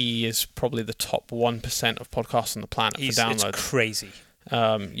mean, he is probably the top 1% of podcasts on the planet for downloads. It's crazy.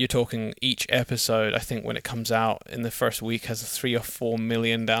 You're talking each episode, I think when it comes out in the first week, has 3 or 4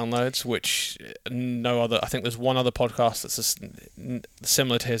 million downloads, which I think there's one other podcast that's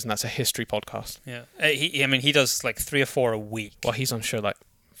similar to his, and that's a history podcast. Yeah. He does like 3 or 4 a week. Well, he's on show like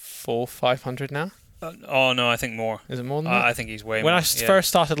 400-500 now. Oh no, I think more. Is it more than that? I think he's way more. When I first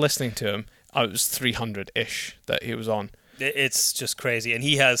started listening to him, I was 300-ish that he was on. It's just crazy, and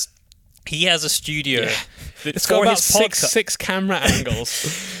he has a studio. Yeah. It's got about six camera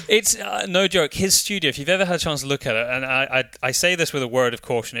angles. It's no joke. His studio, if you've ever had a chance to look at it, and I say this with a word of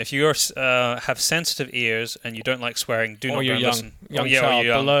caution, if you have sensitive ears and you don't like swearing, do not go and listen. Young child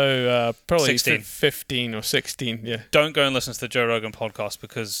below probably 16. 15 or 16, yeah. Don't go and listen to the Joe Rogan podcast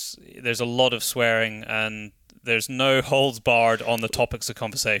because there's a lot of swearing and there's no holds barred on the topics of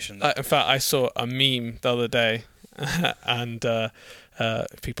conversation. In fact, I saw a meme the other day, and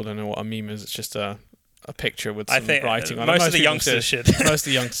if people don't know what a meme is, it's just a picture with some writing on it. Most of the youngsters should. Most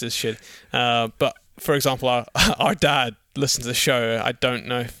of the youngsters should. But, for example, our dad listens to the show. I don't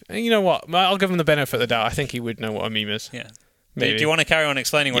know if... You know what? I'll give him the benefit of the doubt. I think he would know what a meme is. Yeah. Maybe. Do you want to carry on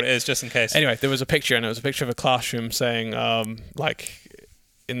explaining what it is, just in case? Anyway, there was a picture, and it was a picture of a classroom saying,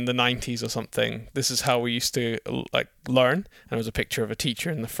 in the 90s or something, this is how we used to learn. And it was a picture of a teacher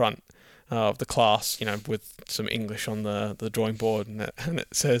in the front of the class, with some English on the drawing board, and it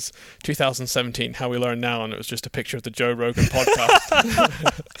says 2017, how we learn now, and it was just a picture of the Joe Rogan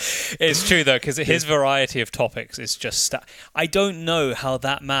podcast. It's true though, because his variety of topics is just I don't know how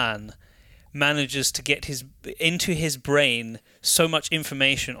that man manages to get into his brain so much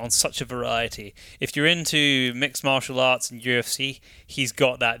information on such a variety. If you're into mixed martial arts and UFC, he's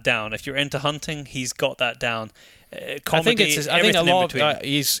got that down. If you're into hunting, he's got that down. Comedy, I think a lot of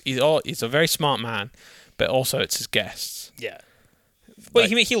he's a very smart man, but also it's his guests. Yeah. Well,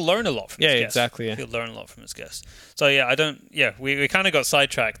 he'll learn a lot from his guests. Exactly. Yeah. He'll learn a lot from his guests. So we kind of got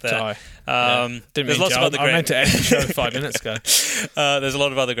sidetracked there. Sorry. There's lots of other great... I meant to end the show 5 minutes ago. There's a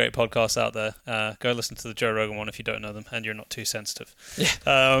lot of other great podcasts out there. Go listen to the Joe Rogan one if you don't know them and you're not too sensitive.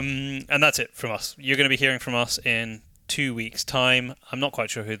 Yeah. And that's it from us. You're going to be hearing from us in 2 weeks' time. I'm not quite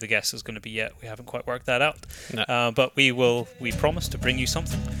sure who the guest is going to be yet. We haven't quite worked that out. No. But we promise to bring you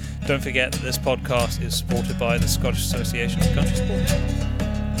something. Don't forget that this podcast is supported by the Scottish Association of Country Sport.